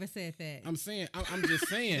we ever said that? I'm saying, I'm just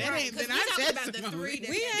saying. That ain't Because been we our talking about the testimony. three. That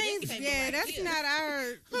We had ain't. this paper Yeah, right that's here. not our.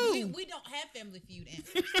 We don't have Family Feud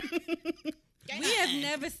answers. We have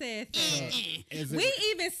never said that. Is it- We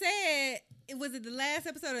even said, was it the last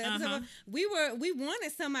episode? Or the episode we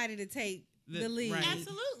wanted somebody to take the lead. right.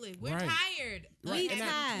 Absolutely. We're Right. tired. We of having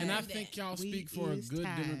tired. and I to do think that. y'all We speak for a is good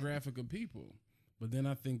tired. demographic of people. But then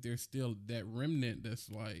I think there's still that remnant that's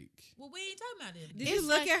like, Well, we ain't talking about it. Did It's you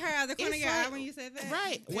look like- at her out of the corner of it's your eye like- when you said that?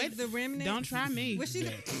 Right. Is Wait, the remnant. Don't try me. Was she?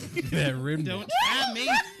 that remnant. Don't try me.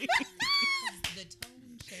 The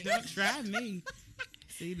tone change. Don't try me.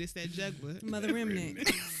 See, this that juggler. Mother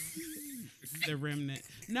remnant. The remnant.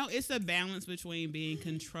 No, it's a balance between being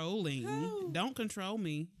controlling. Oh. Don't control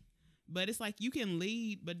me. But it's like you can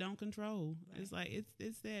lead, but don't control. It's like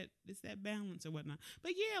it's that balance or whatnot.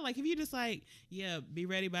 But yeah, like if you just like, be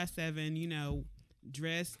ready by 7,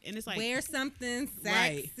 dress, and it's like Wear something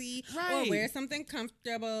Right. sexy Right. or wear something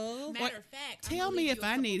comfortable. Matter of fact, Tell I'm me gonna if leave you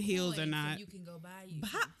a I need couple heels or coins not. So you can go buy you Bah.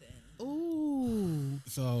 something. ooh.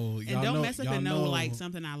 So And y'all don't know, mess up y'all and know know, like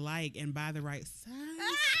something I like and buy the right size.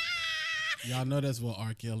 y'all know that's what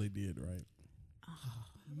R. Kelly did, right?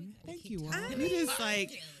 Thank you. I Walt. You just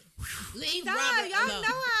like Leave Stop, Robert y'all alone. know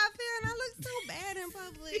how I feel, and I look so bad in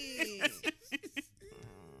public.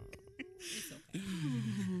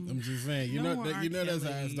 I'm just saying, you No know, more R. you know that's how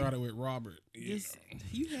it Kelly. started with Robert. Yeah. just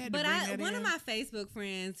you had to But bring that one in. of my Facebook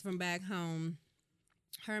friends from back home,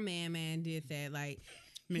 her man did that. Like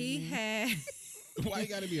he had Why you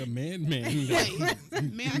gotta be a man? Man.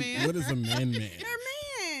 What is a man? her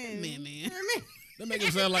man. Man. Her man. That make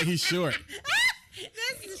him sound like he's short,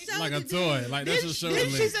 That's the show like a to toy. do. Like that's a show.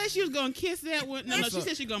 Didn't she say she was gonna kiss that one? No, What's she up?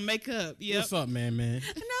 said she gonna make up. Yep. What's up, man? No,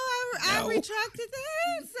 I No. retracted the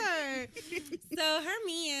answer. So her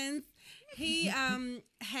man, he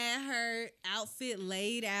had her outfit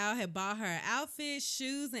laid out, had bought her outfit,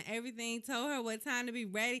 shoes, and everything. Told her what time to be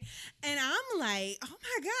ready, and I'm like, oh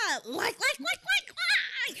my god, like.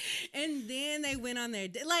 And then they went on their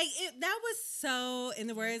that was so, in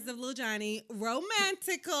the words of Lil Johnny,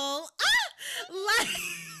 romantical.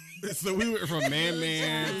 Like. So we went from man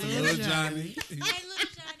to Lil Lil Johnny. Johnny. Hey,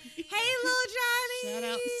 little Johnny. Hey, Lil Johnny. Shout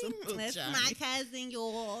out to Lil That's Johnny. my cousin,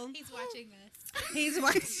 y'all. He's watching us. He's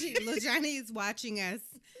watching. Lil Johnny is watching us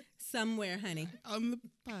somewhere, honey. On the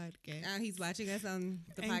podcast. He's watching us on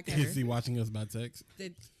the Ain't Is podcast. he watching us by text?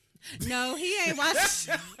 No, he ain't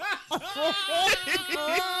watching.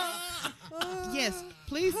 Yes,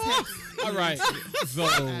 please text. All right. So Y'all,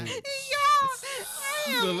 I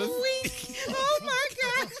am So let's- weak. Oh my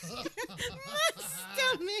god, my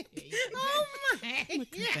stomach. Oh my.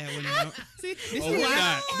 Cut that one out. See, this Oh, is we're why.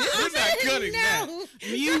 not. We're not cutting that.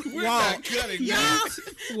 Mute We're Walt. not cutting Y'all. that.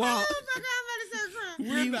 Walt. Oh my god, I'm about to say something.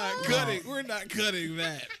 We're not cutting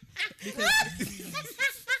that.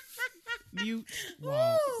 Mute Ooh,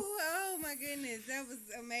 Walt. oh my goodness, that was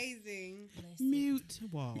amazing. Mute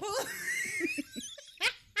Walt.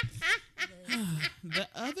 The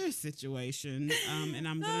other situation, and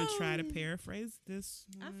I'm gonna try to paraphrase this.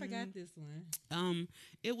 I forgot this one.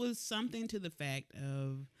 It was something to the fact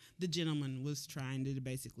of the gentleman was trying to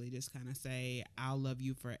basically just kind of say, "I'll love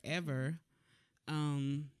you forever."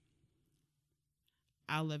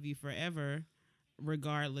 I'll love you forever,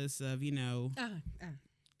 regardless of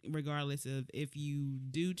regardless of if you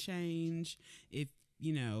do change, if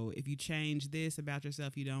you change this about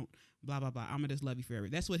yourself, you don't, blah, blah, blah. I'm going to just love you forever.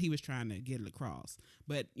 That's what he was trying to get across.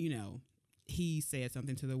 But, he said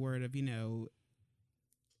something to the word of,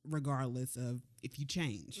 regardless of if you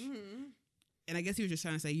change. Mm-hmm. And I guess he was just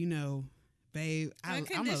trying to say, babe, I'm going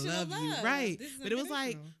to Unconditional love you. love. Right. This is But it was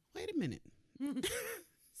like, unconditional. wait a minute.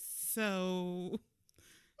 So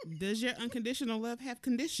does your unconditional love have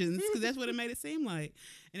conditions? Because that's what it made it seem like.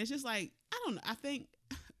 And it's just like, I don't know. I think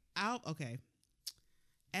okay.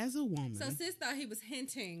 as a woman, So sis thought he was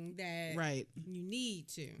hinting that right, you need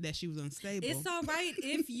to. that she was unstable. It's all right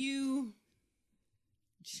if you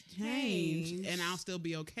change, and I'll still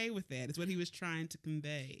be okay with that. It's what he was trying to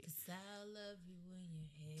convey. 'Cause I'll love you when your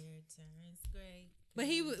hair turns gray. But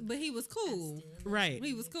he was cool. Right.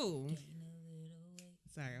 He was cool.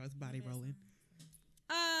 Sorry, I was body rolling.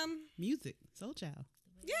 Music, Soul Child.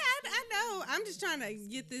 Yeah, I know. I'm just trying to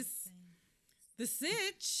get the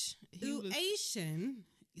sitch. He was- Asian.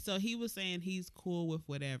 So he was saying he's cool with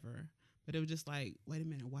whatever, but it was just like, wait a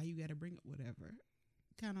minute, why you got to bring up whatever?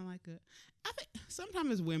 Kind of like I think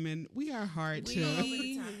sometimes as women, we are hard to.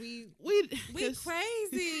 We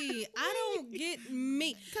crazy. I don't get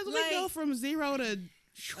me because we go from 0 to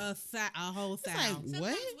a whole it's like, sound. Sometimes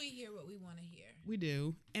what? we hear what we want to hear. We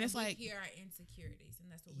do, and it's we like hear our insecurities,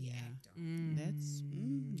 and that's what we Yeah. act on.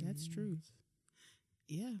 that's truth.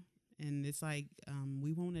 Yeah, and it's like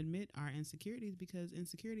we won't admit our insecurities because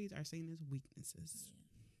insecurities are seen as weaknesses. Yeah.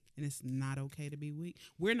 And it's not okay to be weak.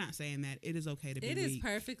 We're not saying that. It is okay to be It weak. is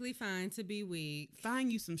perfectly fine to be weak.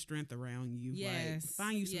 Find you some strength around you. Yes. Like,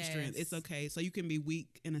 find you some strength. It's Yes. okay. So you can be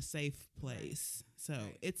weak in a safe place. So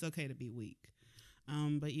it's okay to be weak.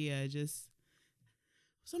 But yeah, just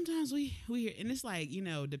sometimes we hear, and it's like,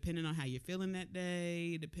 depending on how you're feeling that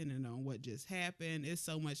day, depending on what just happened, it's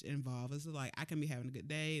so much involved. It's like I can be having a good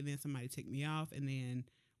day and then somebody tick me off and then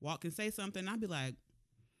walk and say something. I'll be like,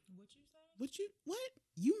 what you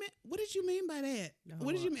meant? What did you mean by that?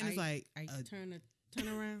 What did you mean? It's like I turn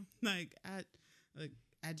around. like I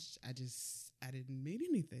didn't mean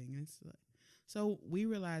anything. It's like, so we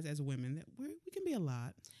realize as women that we can be a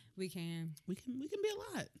lot. We can. We can be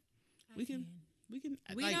a lot. We can.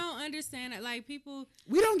 We like, don't understand it. Like people,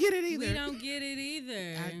 we don't get it either. we don't get it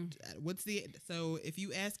either. So if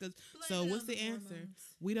you ask us, Blame so it what's on the the answer?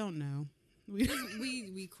 hormones. We don't know.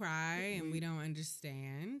 we cry and we don't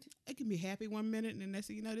understand. I can be happy one minute and the next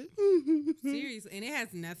thing you know, this. Seriously, and it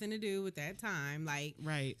has nothing to do with that time. Like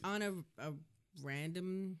Right. on a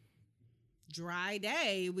random dry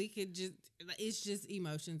day, we could just, it's just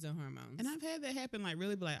emotions and hormones. And I've had that happen, like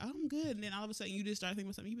really be like, oh, I'm good. And then all of a sudden you just start thinking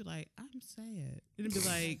about something, you be like, I'm sad. And it'd be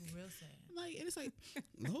like, real sad. and it's like,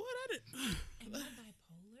 Lord, I didn't. Am I bipolar?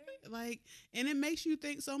 Like, and it makes you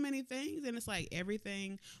think so many things. And it's like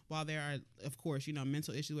everything, while there are, of course,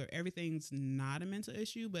 mental issues where everything's not a mental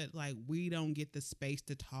issue, but like we don't get the space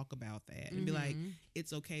to talk about that and be like,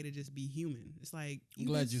 it's okay to just be human. It's like, I'm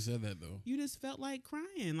glad you said that though. You just felt like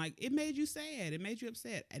crying. Like it made you sad. It made you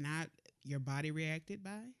upset. And your body reacted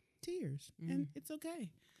by tears. And it's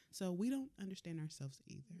okay. So we don't understand ourselves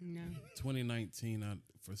either. No. 2019,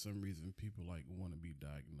 for some reason, people want to be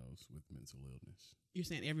diagnosed with mental illness. You're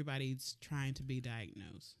saying everybody's trying to be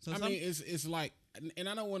diagnosed. So I mean, it's like, and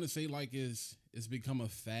I don't want to say like it's become a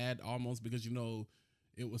fad almost because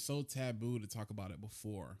it was so taboo to talk about it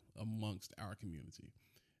before amongst our community.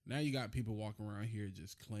 Now you got people walking around here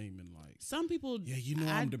just claiming like some people.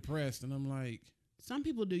 Yeah, I'm depressed, and I'm like. Some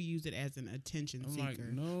people do use it as an attention seeker, like,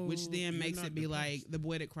 no, which then makes it be depressed. like the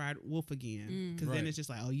boy that cried wolf again. Because then Right. it's just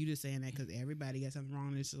like, oh, you just saying that because everybody got something wrong.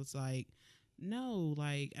 And it's like, no,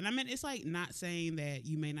 like, and I mean, it's like not saying that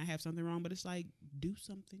you may not have something wrong, but it's like, do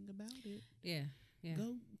something about it. Yeah. Yeah.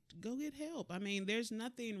 Go get help. I mean, there's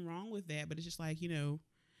nothing wrong with that, but it's just like,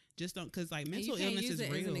 just don't, because like And mental you can't illness use is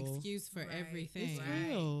it real. as an excuse for Right. everything. It's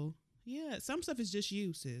real. Yeah, some stuff is just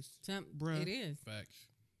you, sis. Bruh. It is. Facts.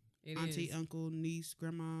 It Auntie, is. uncle, niece,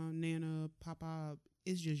 grandma, nana, papa.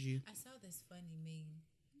 It's just you. I saw this funny meme.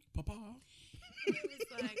 Papa.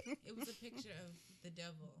 It was a picture of the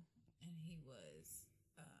devil, and he was,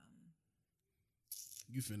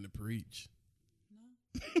 You finna preach.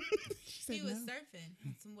 no, he was surfing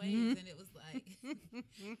on some waves, and it was like,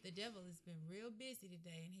 the devil has been real busy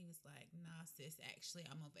today, and he was like, nah, sis, actually,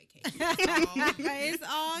 I'm on vacation. It's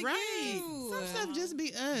all Right. you. Some stuff just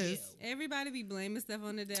be us. Everybody be blaming stuff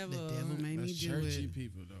on the devil. The devil made me That's do churchy it.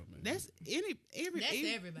 people though, man. That's Everybody.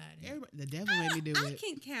 The devil made me do I it.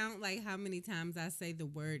 can count like how many times I say the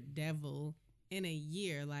word devil in a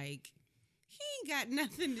year. Like he ain't got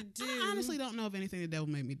nothing to do. I honestly don't know of anything the devil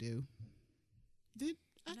made me do.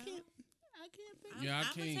 I can't think. Yeah, I I'm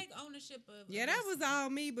gonna can't- take ownership of. Yeah, that was all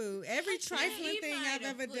me, boo. Every trifling thing I've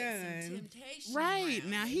ever done. Right.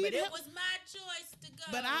 Now, he but it help- was my choice to go.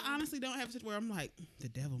 But I honestly don't have a situation where I'm like, the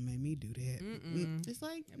devil made me do that. Mm-mm. It's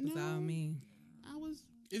like, It was no, all me. I was.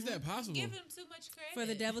 Is that possible? give him too much credit For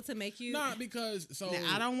the devil to make you. Nah, because so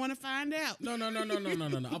Now, I don't want to find out. No.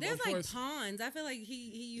 There's Of like course, pawns. I feel like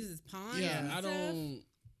he uses pawns. yeah, and I stuff. don't.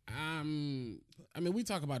 I mean, we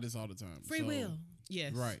talk about this all the time. Free so- will.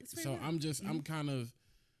 Yes. Right. It's free So will. I'm kind of,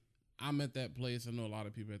 I'm at that place. I know a lot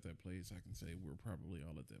of people at that place. I can say we're probably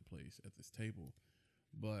all at that place at this table.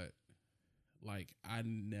 But like I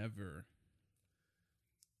never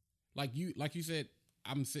like you said,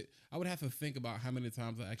 I would have to think about how many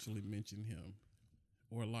times I actually mention him.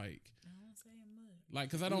 Or like I don't say much. like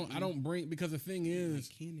because I don't bring because the thing is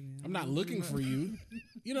Candyman. I'm not looking for you.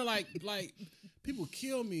 You know, like people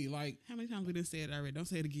kill me. Like How many times we done said it already? Don't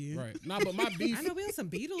say it again. right. Nah, but my beef I know we on some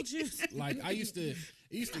Beetlejuice. like it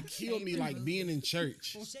used to kill me like being in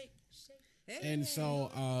church. Shake. And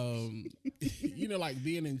so you know, like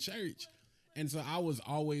being in church. And so I was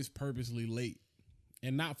always purposely late.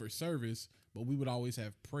 And not for service, but we would always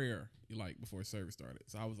have prayer like before service started.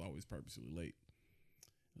 So I was always purposely late.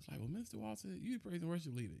 It's like, well, Mr. Walter, you the praise and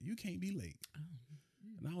worship leader. You can't be late.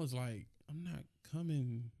 And I was like, I'm not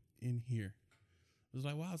coming in here. It was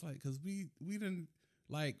like, well, I was like, because we done,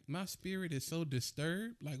 like, my spirit is so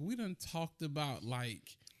disturbed. Like, we done talked about,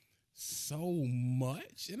 like, so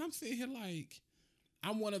much. And I'm sitting here like,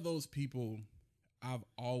 I'm one of those people I've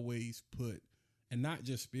always put, and not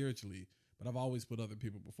just spiritually, but I've always put other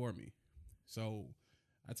people before me. So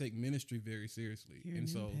I take ministry very seriously. You're and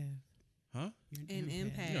an so, empath. huh? You're An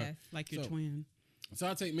empath. Yeah. Like your So- twin. So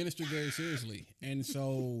I take ministry very seriously. And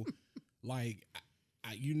so, like,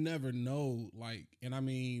 you never know, like, and I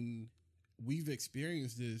mean, we've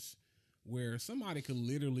experienced this where somebody could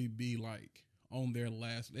literally be like on their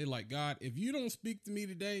last, they're like, God, if you don't speak to me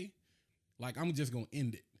today, like, I'm just going to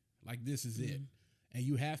end it. Like, this is it. And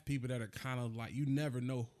you have people that are kind of like, you never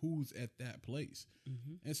know who's at that place.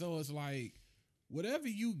 And so it's like, whatever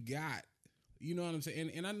you got, you know what I'm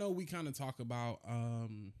saying? And I know we kind of talk about,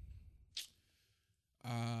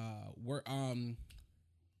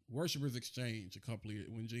 Worshipers Exchange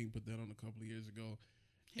when Gene put that on a couple of years ago.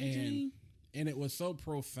 Hey, Gene. And it was so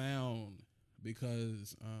profound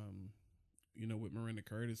because, you know, with Miranda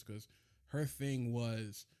Curtis, because her thing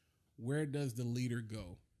was, where does the leader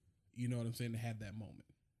go? You know what I'm saying? To have that moment.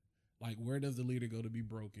 Like, where does the leader go to be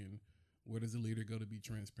broken? Where does the leader go to be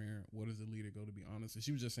transparent? Where does the leader go to be honest? And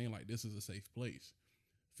she was just saying, like, this is a safe place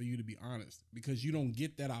for you to be honest, because you don't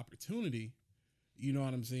get that opportunity, you know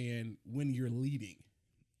what I'm saying, when you're leading.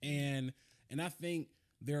 And I think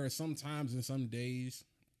there are some times and some days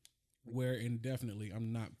where, and definitely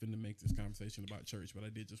I'm not going to make this conversation about church, but I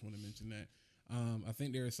did just want to mention that. I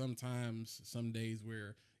think there are sometimes, some days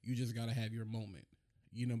where you just got to have your moment,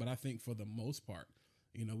 you know, but I think for the most part,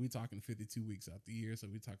 you know, we talking 52 weeks out the year. So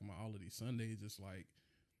we talking about all of these Sundays. It's like,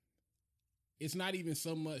 it's not even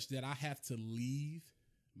so much that I have to leave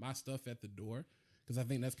my stuff at the door, because I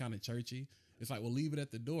think that's kind of churchy. It's like, well, leave it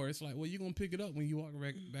at the door. It's like, well, you're going to pick it up when you walk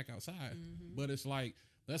back outside. But it's like,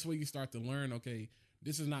 that's where you start to learn, okay,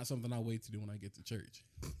 this is not something I wait to do when I get to church.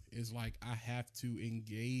 It's like, I have to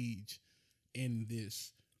engage in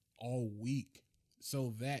this all week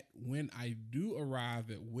so that when I do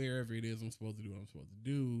arrive at wherever it is I'm supposed to do what I'm supposed to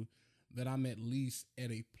do, that I'm at least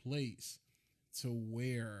at a place to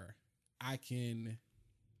where I can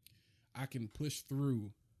push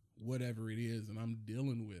through whatever it is that I'm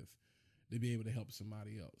dealing with to be able to help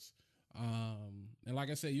somebody else. And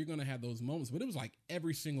like I said, you're going to have those moments, but it was like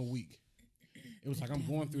every single week. It was like, I'm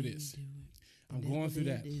going through this. I'm going through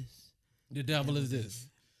that. The devil is this.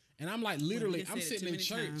 And I'm like, literally, I'm sitting in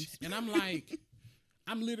church and I'm like,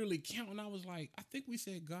 I'm literally counting. I was like, I think we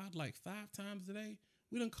said God like 5 times today.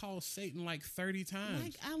 We done called Satan like 30 times.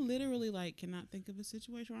 Like, I literally like cannot think of a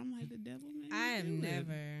situation where I'm like, the devil, man. I have do it.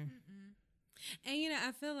 never. And you know,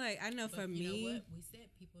 I feel like I know for you know me, what? We said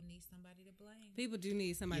people need somebody to blame. people do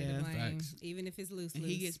need somebody Yeah, to blame, facts. even if it's loose. And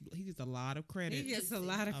he gets a lot of credit. He gets a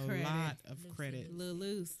lot of credit. A lot of credit. Little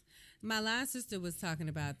loose. My line sister was talking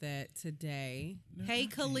about that today. Hey,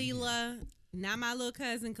 Kalila. Not my little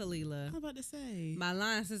cousin, I was Kalila. about to say. My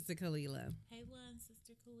line sister, Kalila. Hey, one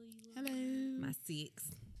sister Kalila. Hello. My 6.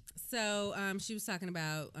 So she was talking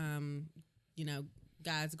about, you know,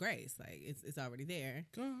 God's grace. Like, it's already there.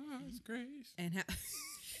 God's grace. And how...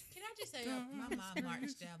 Can I just say, my mom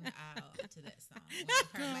marched down the aisle to that song.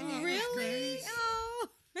 When her and my dad Really? Oh.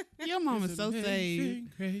 Your mom is so Amazing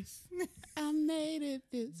saved. grace. I made it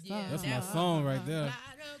this far. That's my song right there.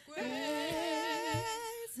 Light of grace,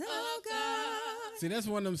 oh God. See, that's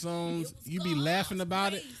one of them songs you be laughing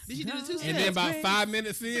about it, Did you do the 2 steps? and then about 5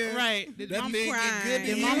 minutes in, Right. that Mom thing get crying. good to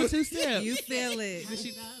Did you. mama 2 steps? You feel it.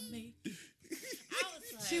 Love me. I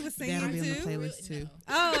was like, She was That'll singing be on the too. playlist too.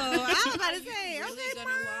 Oh, I was about to Are you say, really okay, gonna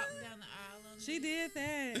fine. walk down the aisle on She me? did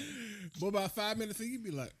that. But about 5 minutes in, you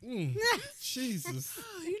be like, Jesus.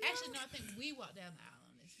 Actually, no, I think we walked down the aisle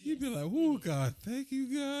on this. You be like, oh, God, thank you,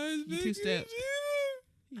 guys. You Thank 2 steps.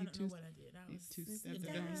 I don't know what I did. I was two steps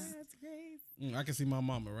embarrassed. That's great. I can see my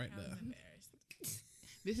mama right I was there. embarrassed.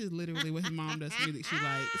 This is literally what his mom does to me that she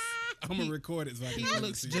likes. I'm gonna record it so I can. He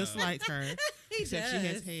looks just like her, He except does. she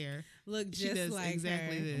has hair. Look She just does like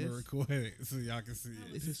exactly her. this. I'm gonna record it so y'all can see I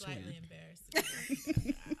it. was This is slightly sweet.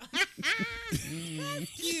 embarrassed.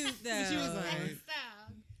 Cute though. She was like,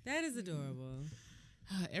 Stop. that is adorable.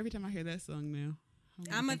 every time I hear that song now,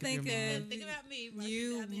 I'm gonna of your think mom. of Think about me.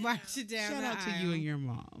 you marching down Shout the out to aisle. you and your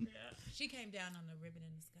mom. She came down on the ribbon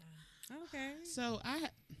in the sky. Okay. So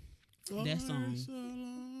that song.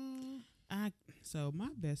 My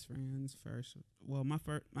best friend's first. Well, my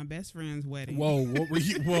best friend's wedding. Whoa, what were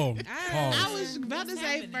you? Whoa, I pause. I was about to What's say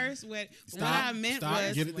happening? first wedding. Stop, What I meant stop,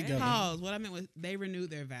 was get it together. pause. What I meant was they renewed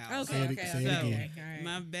their vows. Okay. Say it- Okay. say it okay. So again. All right.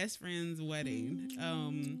 my best friend's wedding.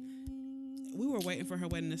 We were waiting for her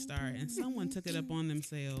wedding to start, and someone took it up on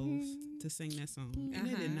themselves to sing that song, and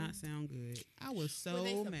it did Uh-huh. not sound good. I was Were they so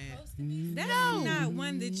supposed mad. to be? That's No. not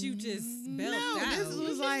one that you just belted out. this You was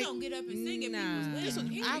just like- don't get up and sing it. Nah. People's This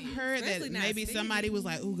wedding, I've period. heard Especially that not maybe singing. somebody was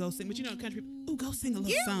like, "Ooh, go sing," but you know, country, "Ooh, go sing a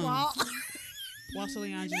little song." Walter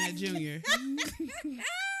Leon Jeanette Jr.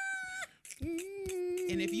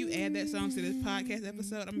 And if you add that song to this podcast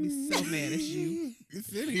episode, I'm gonna be so mad at you.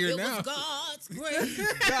 It's in here It now. was God's grace.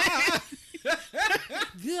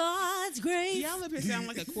 God's grace. Y'all up here sound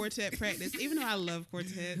like a quartet practice, even though I love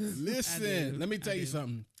quartets. Listen, do. let me tell I you do.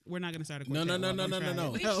 something. We're not gonna start a No, quartet. no, no, while no, I'm no, no, trying.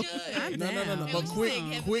 no. We should. I'm No, no, no, no. down. But Can we quick,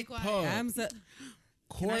 sing Heavenly quick Choir? pause. I'm so. I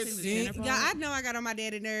Court sing the sing. tenor part? Yeah, I know I got on my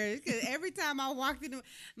daddy nerves because every time I walked in,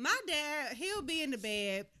 my dad, he'll be in the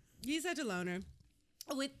bed. He's such a loner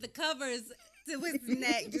with the covers to his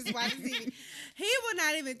neck, just watching TV. He will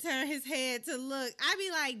not even turn his head to look. I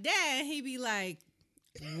be like, Dad. He be like,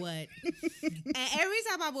 what? And every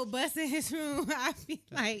time I would bust in his room, I be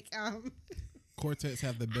like, Quartets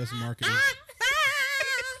have the best marketing.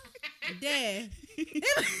 Dad.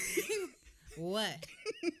 What?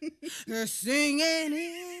 They're singing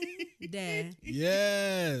it. Dad.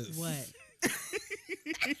 Yes. What?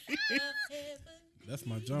 That's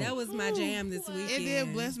my joke. That was my jam this It weekend.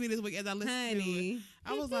 did bless me this week as I listened to it. Honey.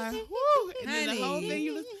 I was like, whoo. And then the whole Honey. thing,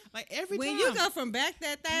 you listen, like every When time. you go from back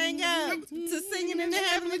that thing up to singing in the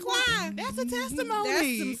heavenly choir, That's a testimony.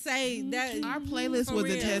 that's some say that Our playlist For was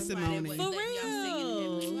real. a testimony. For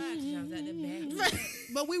real.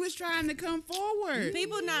 But we was trying to come forward.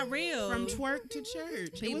 people not real. From twerk to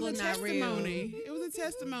church. People it was a not real. testimony. It was a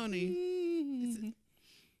testimony.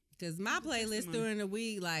 Because my playlist testimony. during the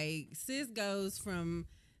week, like sis goes from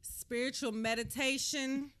spiritual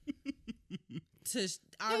meditation to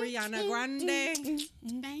Ariana Grande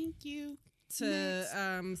Thank you. to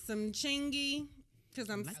some Chingy. Because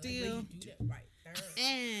I'm still Right there.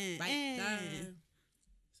 right there.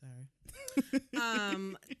 Sorry.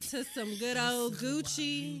 To some good old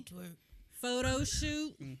Gucci photo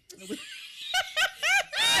shoot.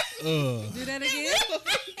 Do that again.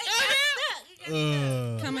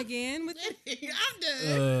 Come again with it. I'm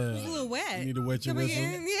done. It's a little wet. You need to wet your Come whistle.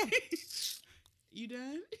 again. Yeah. You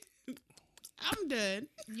done? I'm done.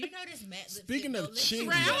 You know this Matt Lipstick Speaking of though, let's cheating.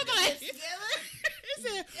 put I was this like- together.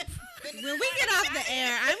 When we get off the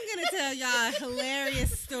air, I'm gonna tell y'all a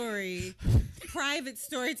hilarious story. Private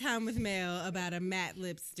story time with Mel about a matte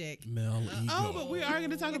lipstick. Mel Ego. Oh, but we are going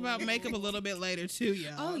to talk about makeup a little bit later too,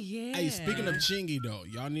 y'all. Oh yeah. Hey, speaking of Chingy though,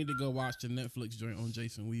 y'all need to go watch the Netflix joint on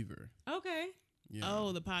Jason Weaver. Okay. Yeah.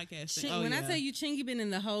 Oh, the podcast thing. When I tell you Chingy been in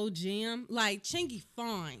the whole gym, like Chingy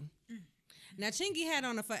fine. Now Chingy had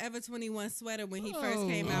on a Forever 21 sweater when he first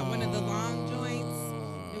came out, one of the long joints.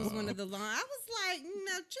 It was one of the long. I was like,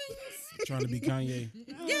 no, Chingy. Trying to be Kanye. Yeah,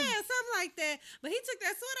 something like that. But he took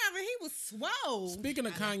that sweater off and he was swole. Speaking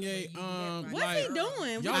of Kanye, What's like, he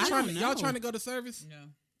doing? y'all I trying don't y'all know. trying to go to service? No.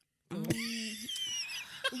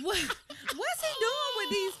 What's he doing with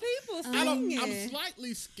these people I don't. singing? I'm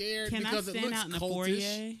slightly scared Can I because it stand looks out in the cultish.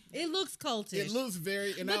 foyer? It looks cultish. It looks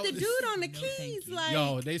very. And but I the was- dude on the No, keys, thank you. like,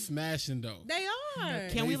 yo, they smashing though. they are.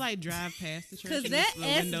 Can we like drive past the church? Because and that just the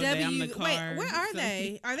window down the SW. car Wait, where are so-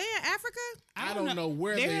 they? Are they in Africa? I don't know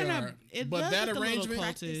where They're they in a- are, it but does that look a little arrangement.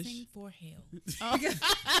 cultish. Practicing for hell. 'Cause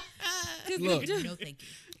Look. the dude- No, thank you.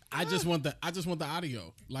 I just want the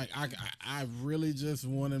audio. Like I really just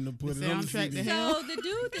want him to put The it on the soundtrack to CD. hell. So the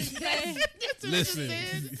dude that played, Listen,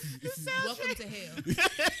 Welcome to hell.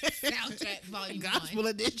 Soundtrack volume Gospel 1.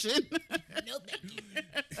 edition. No, thank you.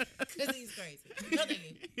 Because he's crazy. No,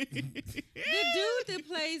 thank you. the dude that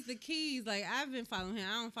plays the keys, like I've been following him.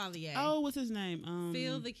 I don't follow yet. Oh, what's his name?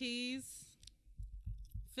 Feel the keys.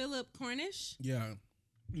 Philip Cornish. yeah.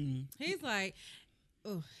 He's like,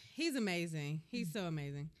 oh, he's amazing. He's so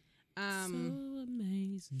amazing. So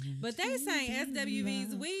amazing. But they sang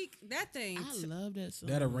SWV's Week. That thing. I love that song.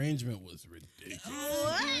 That arrangement was ridiculous.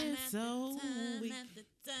 So weak.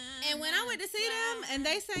 And when I went to see them and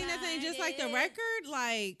they sang that thing just like the record,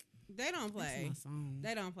 like they don't play. That's my song.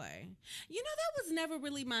 They don't play. You know, that was never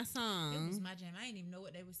really my song. It was my jam. I didn't even know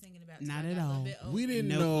what they were singing about. Not till I at got a little all. bit older. We didn't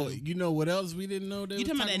No know. clue. You know what else we didn't know? They You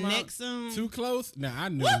was talking about that next song? Too close? Nah, I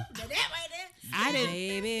knew. That right there. I didn't.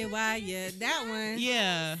 Baby, why you that one?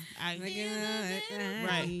 Yeah. Right.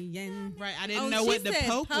 I didn't know she what the said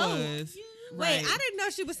Pope Pope. was. Wait, I didn't know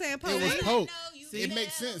she was saying It Pope. was Pope. See? It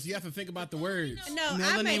makes sense. You have to think about the words. No, I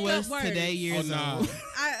Melanie make was up words. today Oh, years nah. old.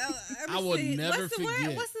 I will never What's the word?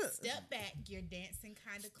 forget. What's the Step back. You're dancing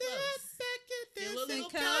kind of close. Feel a Listen, little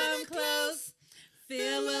come poke. close.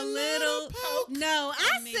 Feel a little poke. No,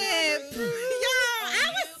 I mean, said, yo, I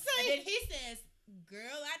was And saying. then he says, "Girl,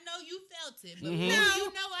 I know you felt it, but Mhm. you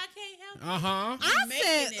know I can't help it." Uh-huh. I making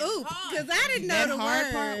said, it "Oop," hard. because I didn't know That the hard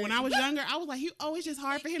word. part, when I was younger, I was like, it's just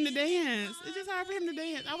hard for him to dance. It's just hard for him to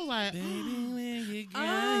dance. I was like, Oh,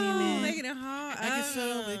 making it hard. I get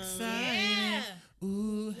so Oh. excited. Yeah.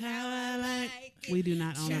 Ooh, how I like. we do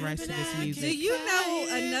not own the rights to this music. Do you know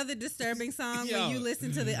another disturbing song Yo. when you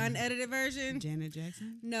listen to the unedited version? Janet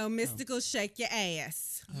Jackson? No, Mystical Shake Your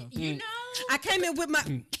Ass. You know, I came in with my,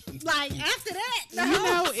 like, after that. You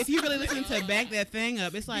know, if you really listen to Back That Thing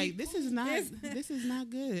Up, it's like, this is not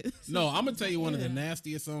good. No, I'm gonna tell you one of the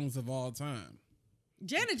nastiest songs of all time.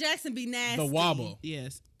 Janet Jackson be nasty. The Wobble.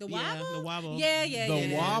 Yes. The Yeah, Wobble? the Wobble. Yeah, yeah, The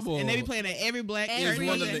yeah. Wobble. And they be playing at every black is Every-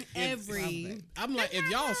 one of church. the every- I'm like, if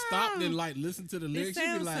y'all stopped and like listen to the lyrics, you'd be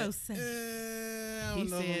sounds like, so sad. I He don't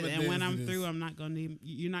know if said, I'ma and when dance I'm to through, this."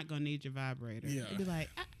 you're not gonna need your vibrator. Yeah. It'd be like,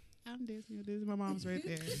 I'm dancing with this. My mom's right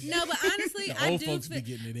there. No, but honestly, The I old do folks feel, be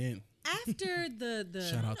getting it in. after the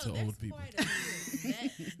Shout out to that's old people. quite a few.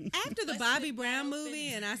 after the Bobby Brown movie,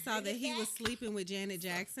 and I saw that he was sleeping with Janet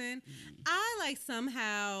Jackson, I like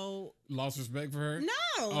somehow Lost respect for her? no.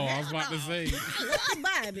 Oh, I was about to say. I love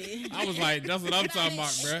Bobby, I was like, that's what I'm talking about,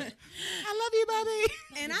 bruh. I love you, Bobby.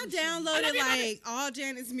 and I downloaded like all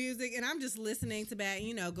Janet's music, and I'm just listening to that,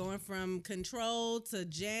 you know, going from Control to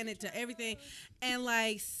Janet to everything, and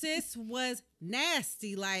like sis was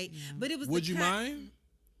nasty, like, but it was. Would the you ki- mind?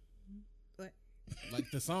 What? Like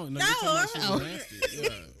the song? No, No, you're talking about I'm she was nasty. Yeah.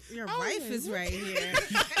 Your wife is right here.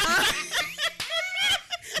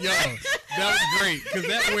 Yo, that was great because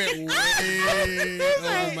that went way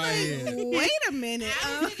over my head. Wait a minute. I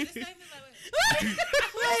was thinking the same thing.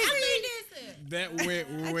 Like, That went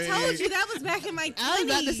I way. told you that was back in my 20s. I was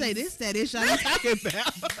about to say this. That is y'all talking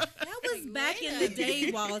about. That was back in the day,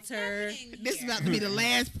 Walter. This is about to be the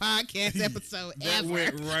last podcast episode That ever.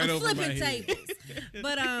 went right over my Flipping head. tables.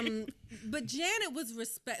 But Janet was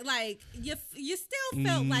respect. Like you still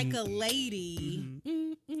felt like a lady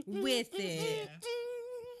with it.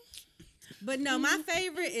 But no, my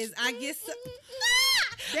favorite is I get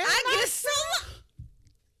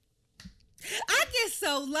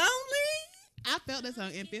so lonely. I felt that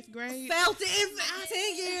song in 5th grade. Felt it. It's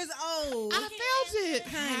 10 years old. I felt it.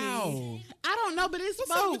 How? I don't know, but it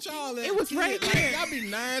What's up spoke. with y'all? It was right there. Y'all be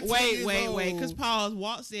 9, 10 Wait. years old. Because pause.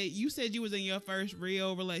 Walt said you said you was in your first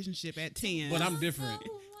real relationship at 10. But I'm different.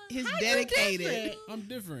 His How you dedicated. different? I'm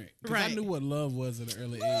different. Because I Right. knew what love was at an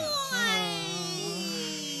early age.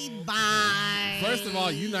 Bye. First of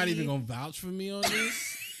all, you're not even going to vouch for me on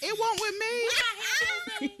this. It won't with me.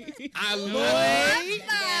 I love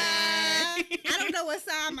I don't know what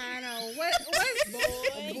side mine on. What's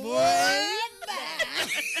boy?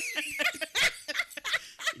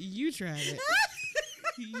 You tried it.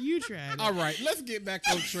 You tried it. All right, let's get back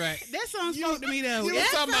on track. That song spoke to me though. You were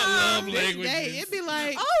talking about love languages. Hey, it'd be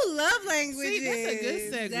like, Oh, love languages. See, that's a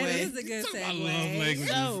good segue. That is a good Talking about segue. love languages.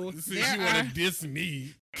 So, Since there you want are- to diss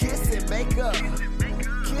me. Kiss and make up.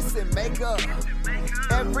 Kiss and make up.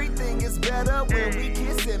 Everything is better when we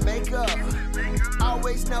kiss and make up.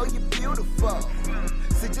 Always know you're beautiful.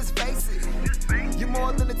 So just face it. You're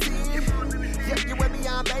more than a 10. Yep, you're way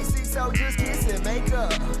beyond basic. So just kiss and make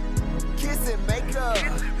up. Kiss and make up.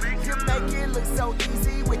 You make it look so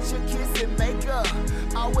easy with your kiss and make up.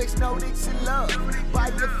 Always know that you love by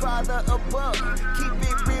your Father above. Keep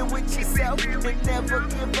it real with yourself and never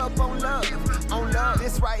give up on love. On love.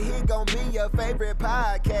 This right here gon' be your favorite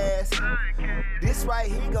podcast. This right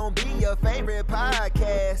here gon' be your favorite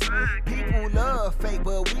podcast. People love fake,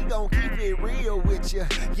 but we gon' keep it real with you.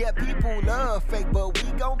 Yeah, people love fake, but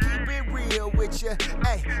we gon' keep it real with you.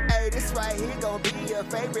 Hey, this right here gon' be your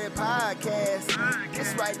favorite podcast.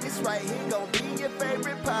 This right here gon' be your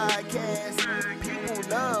favorite podcast. People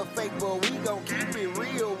love fake, but we gon' keep it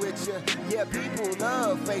real with you. Yeah, people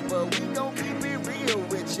love fake, but we gon' keep it real. real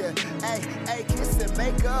with you. Hey, kiss and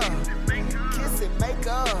make up. Kiss and make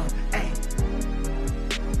up.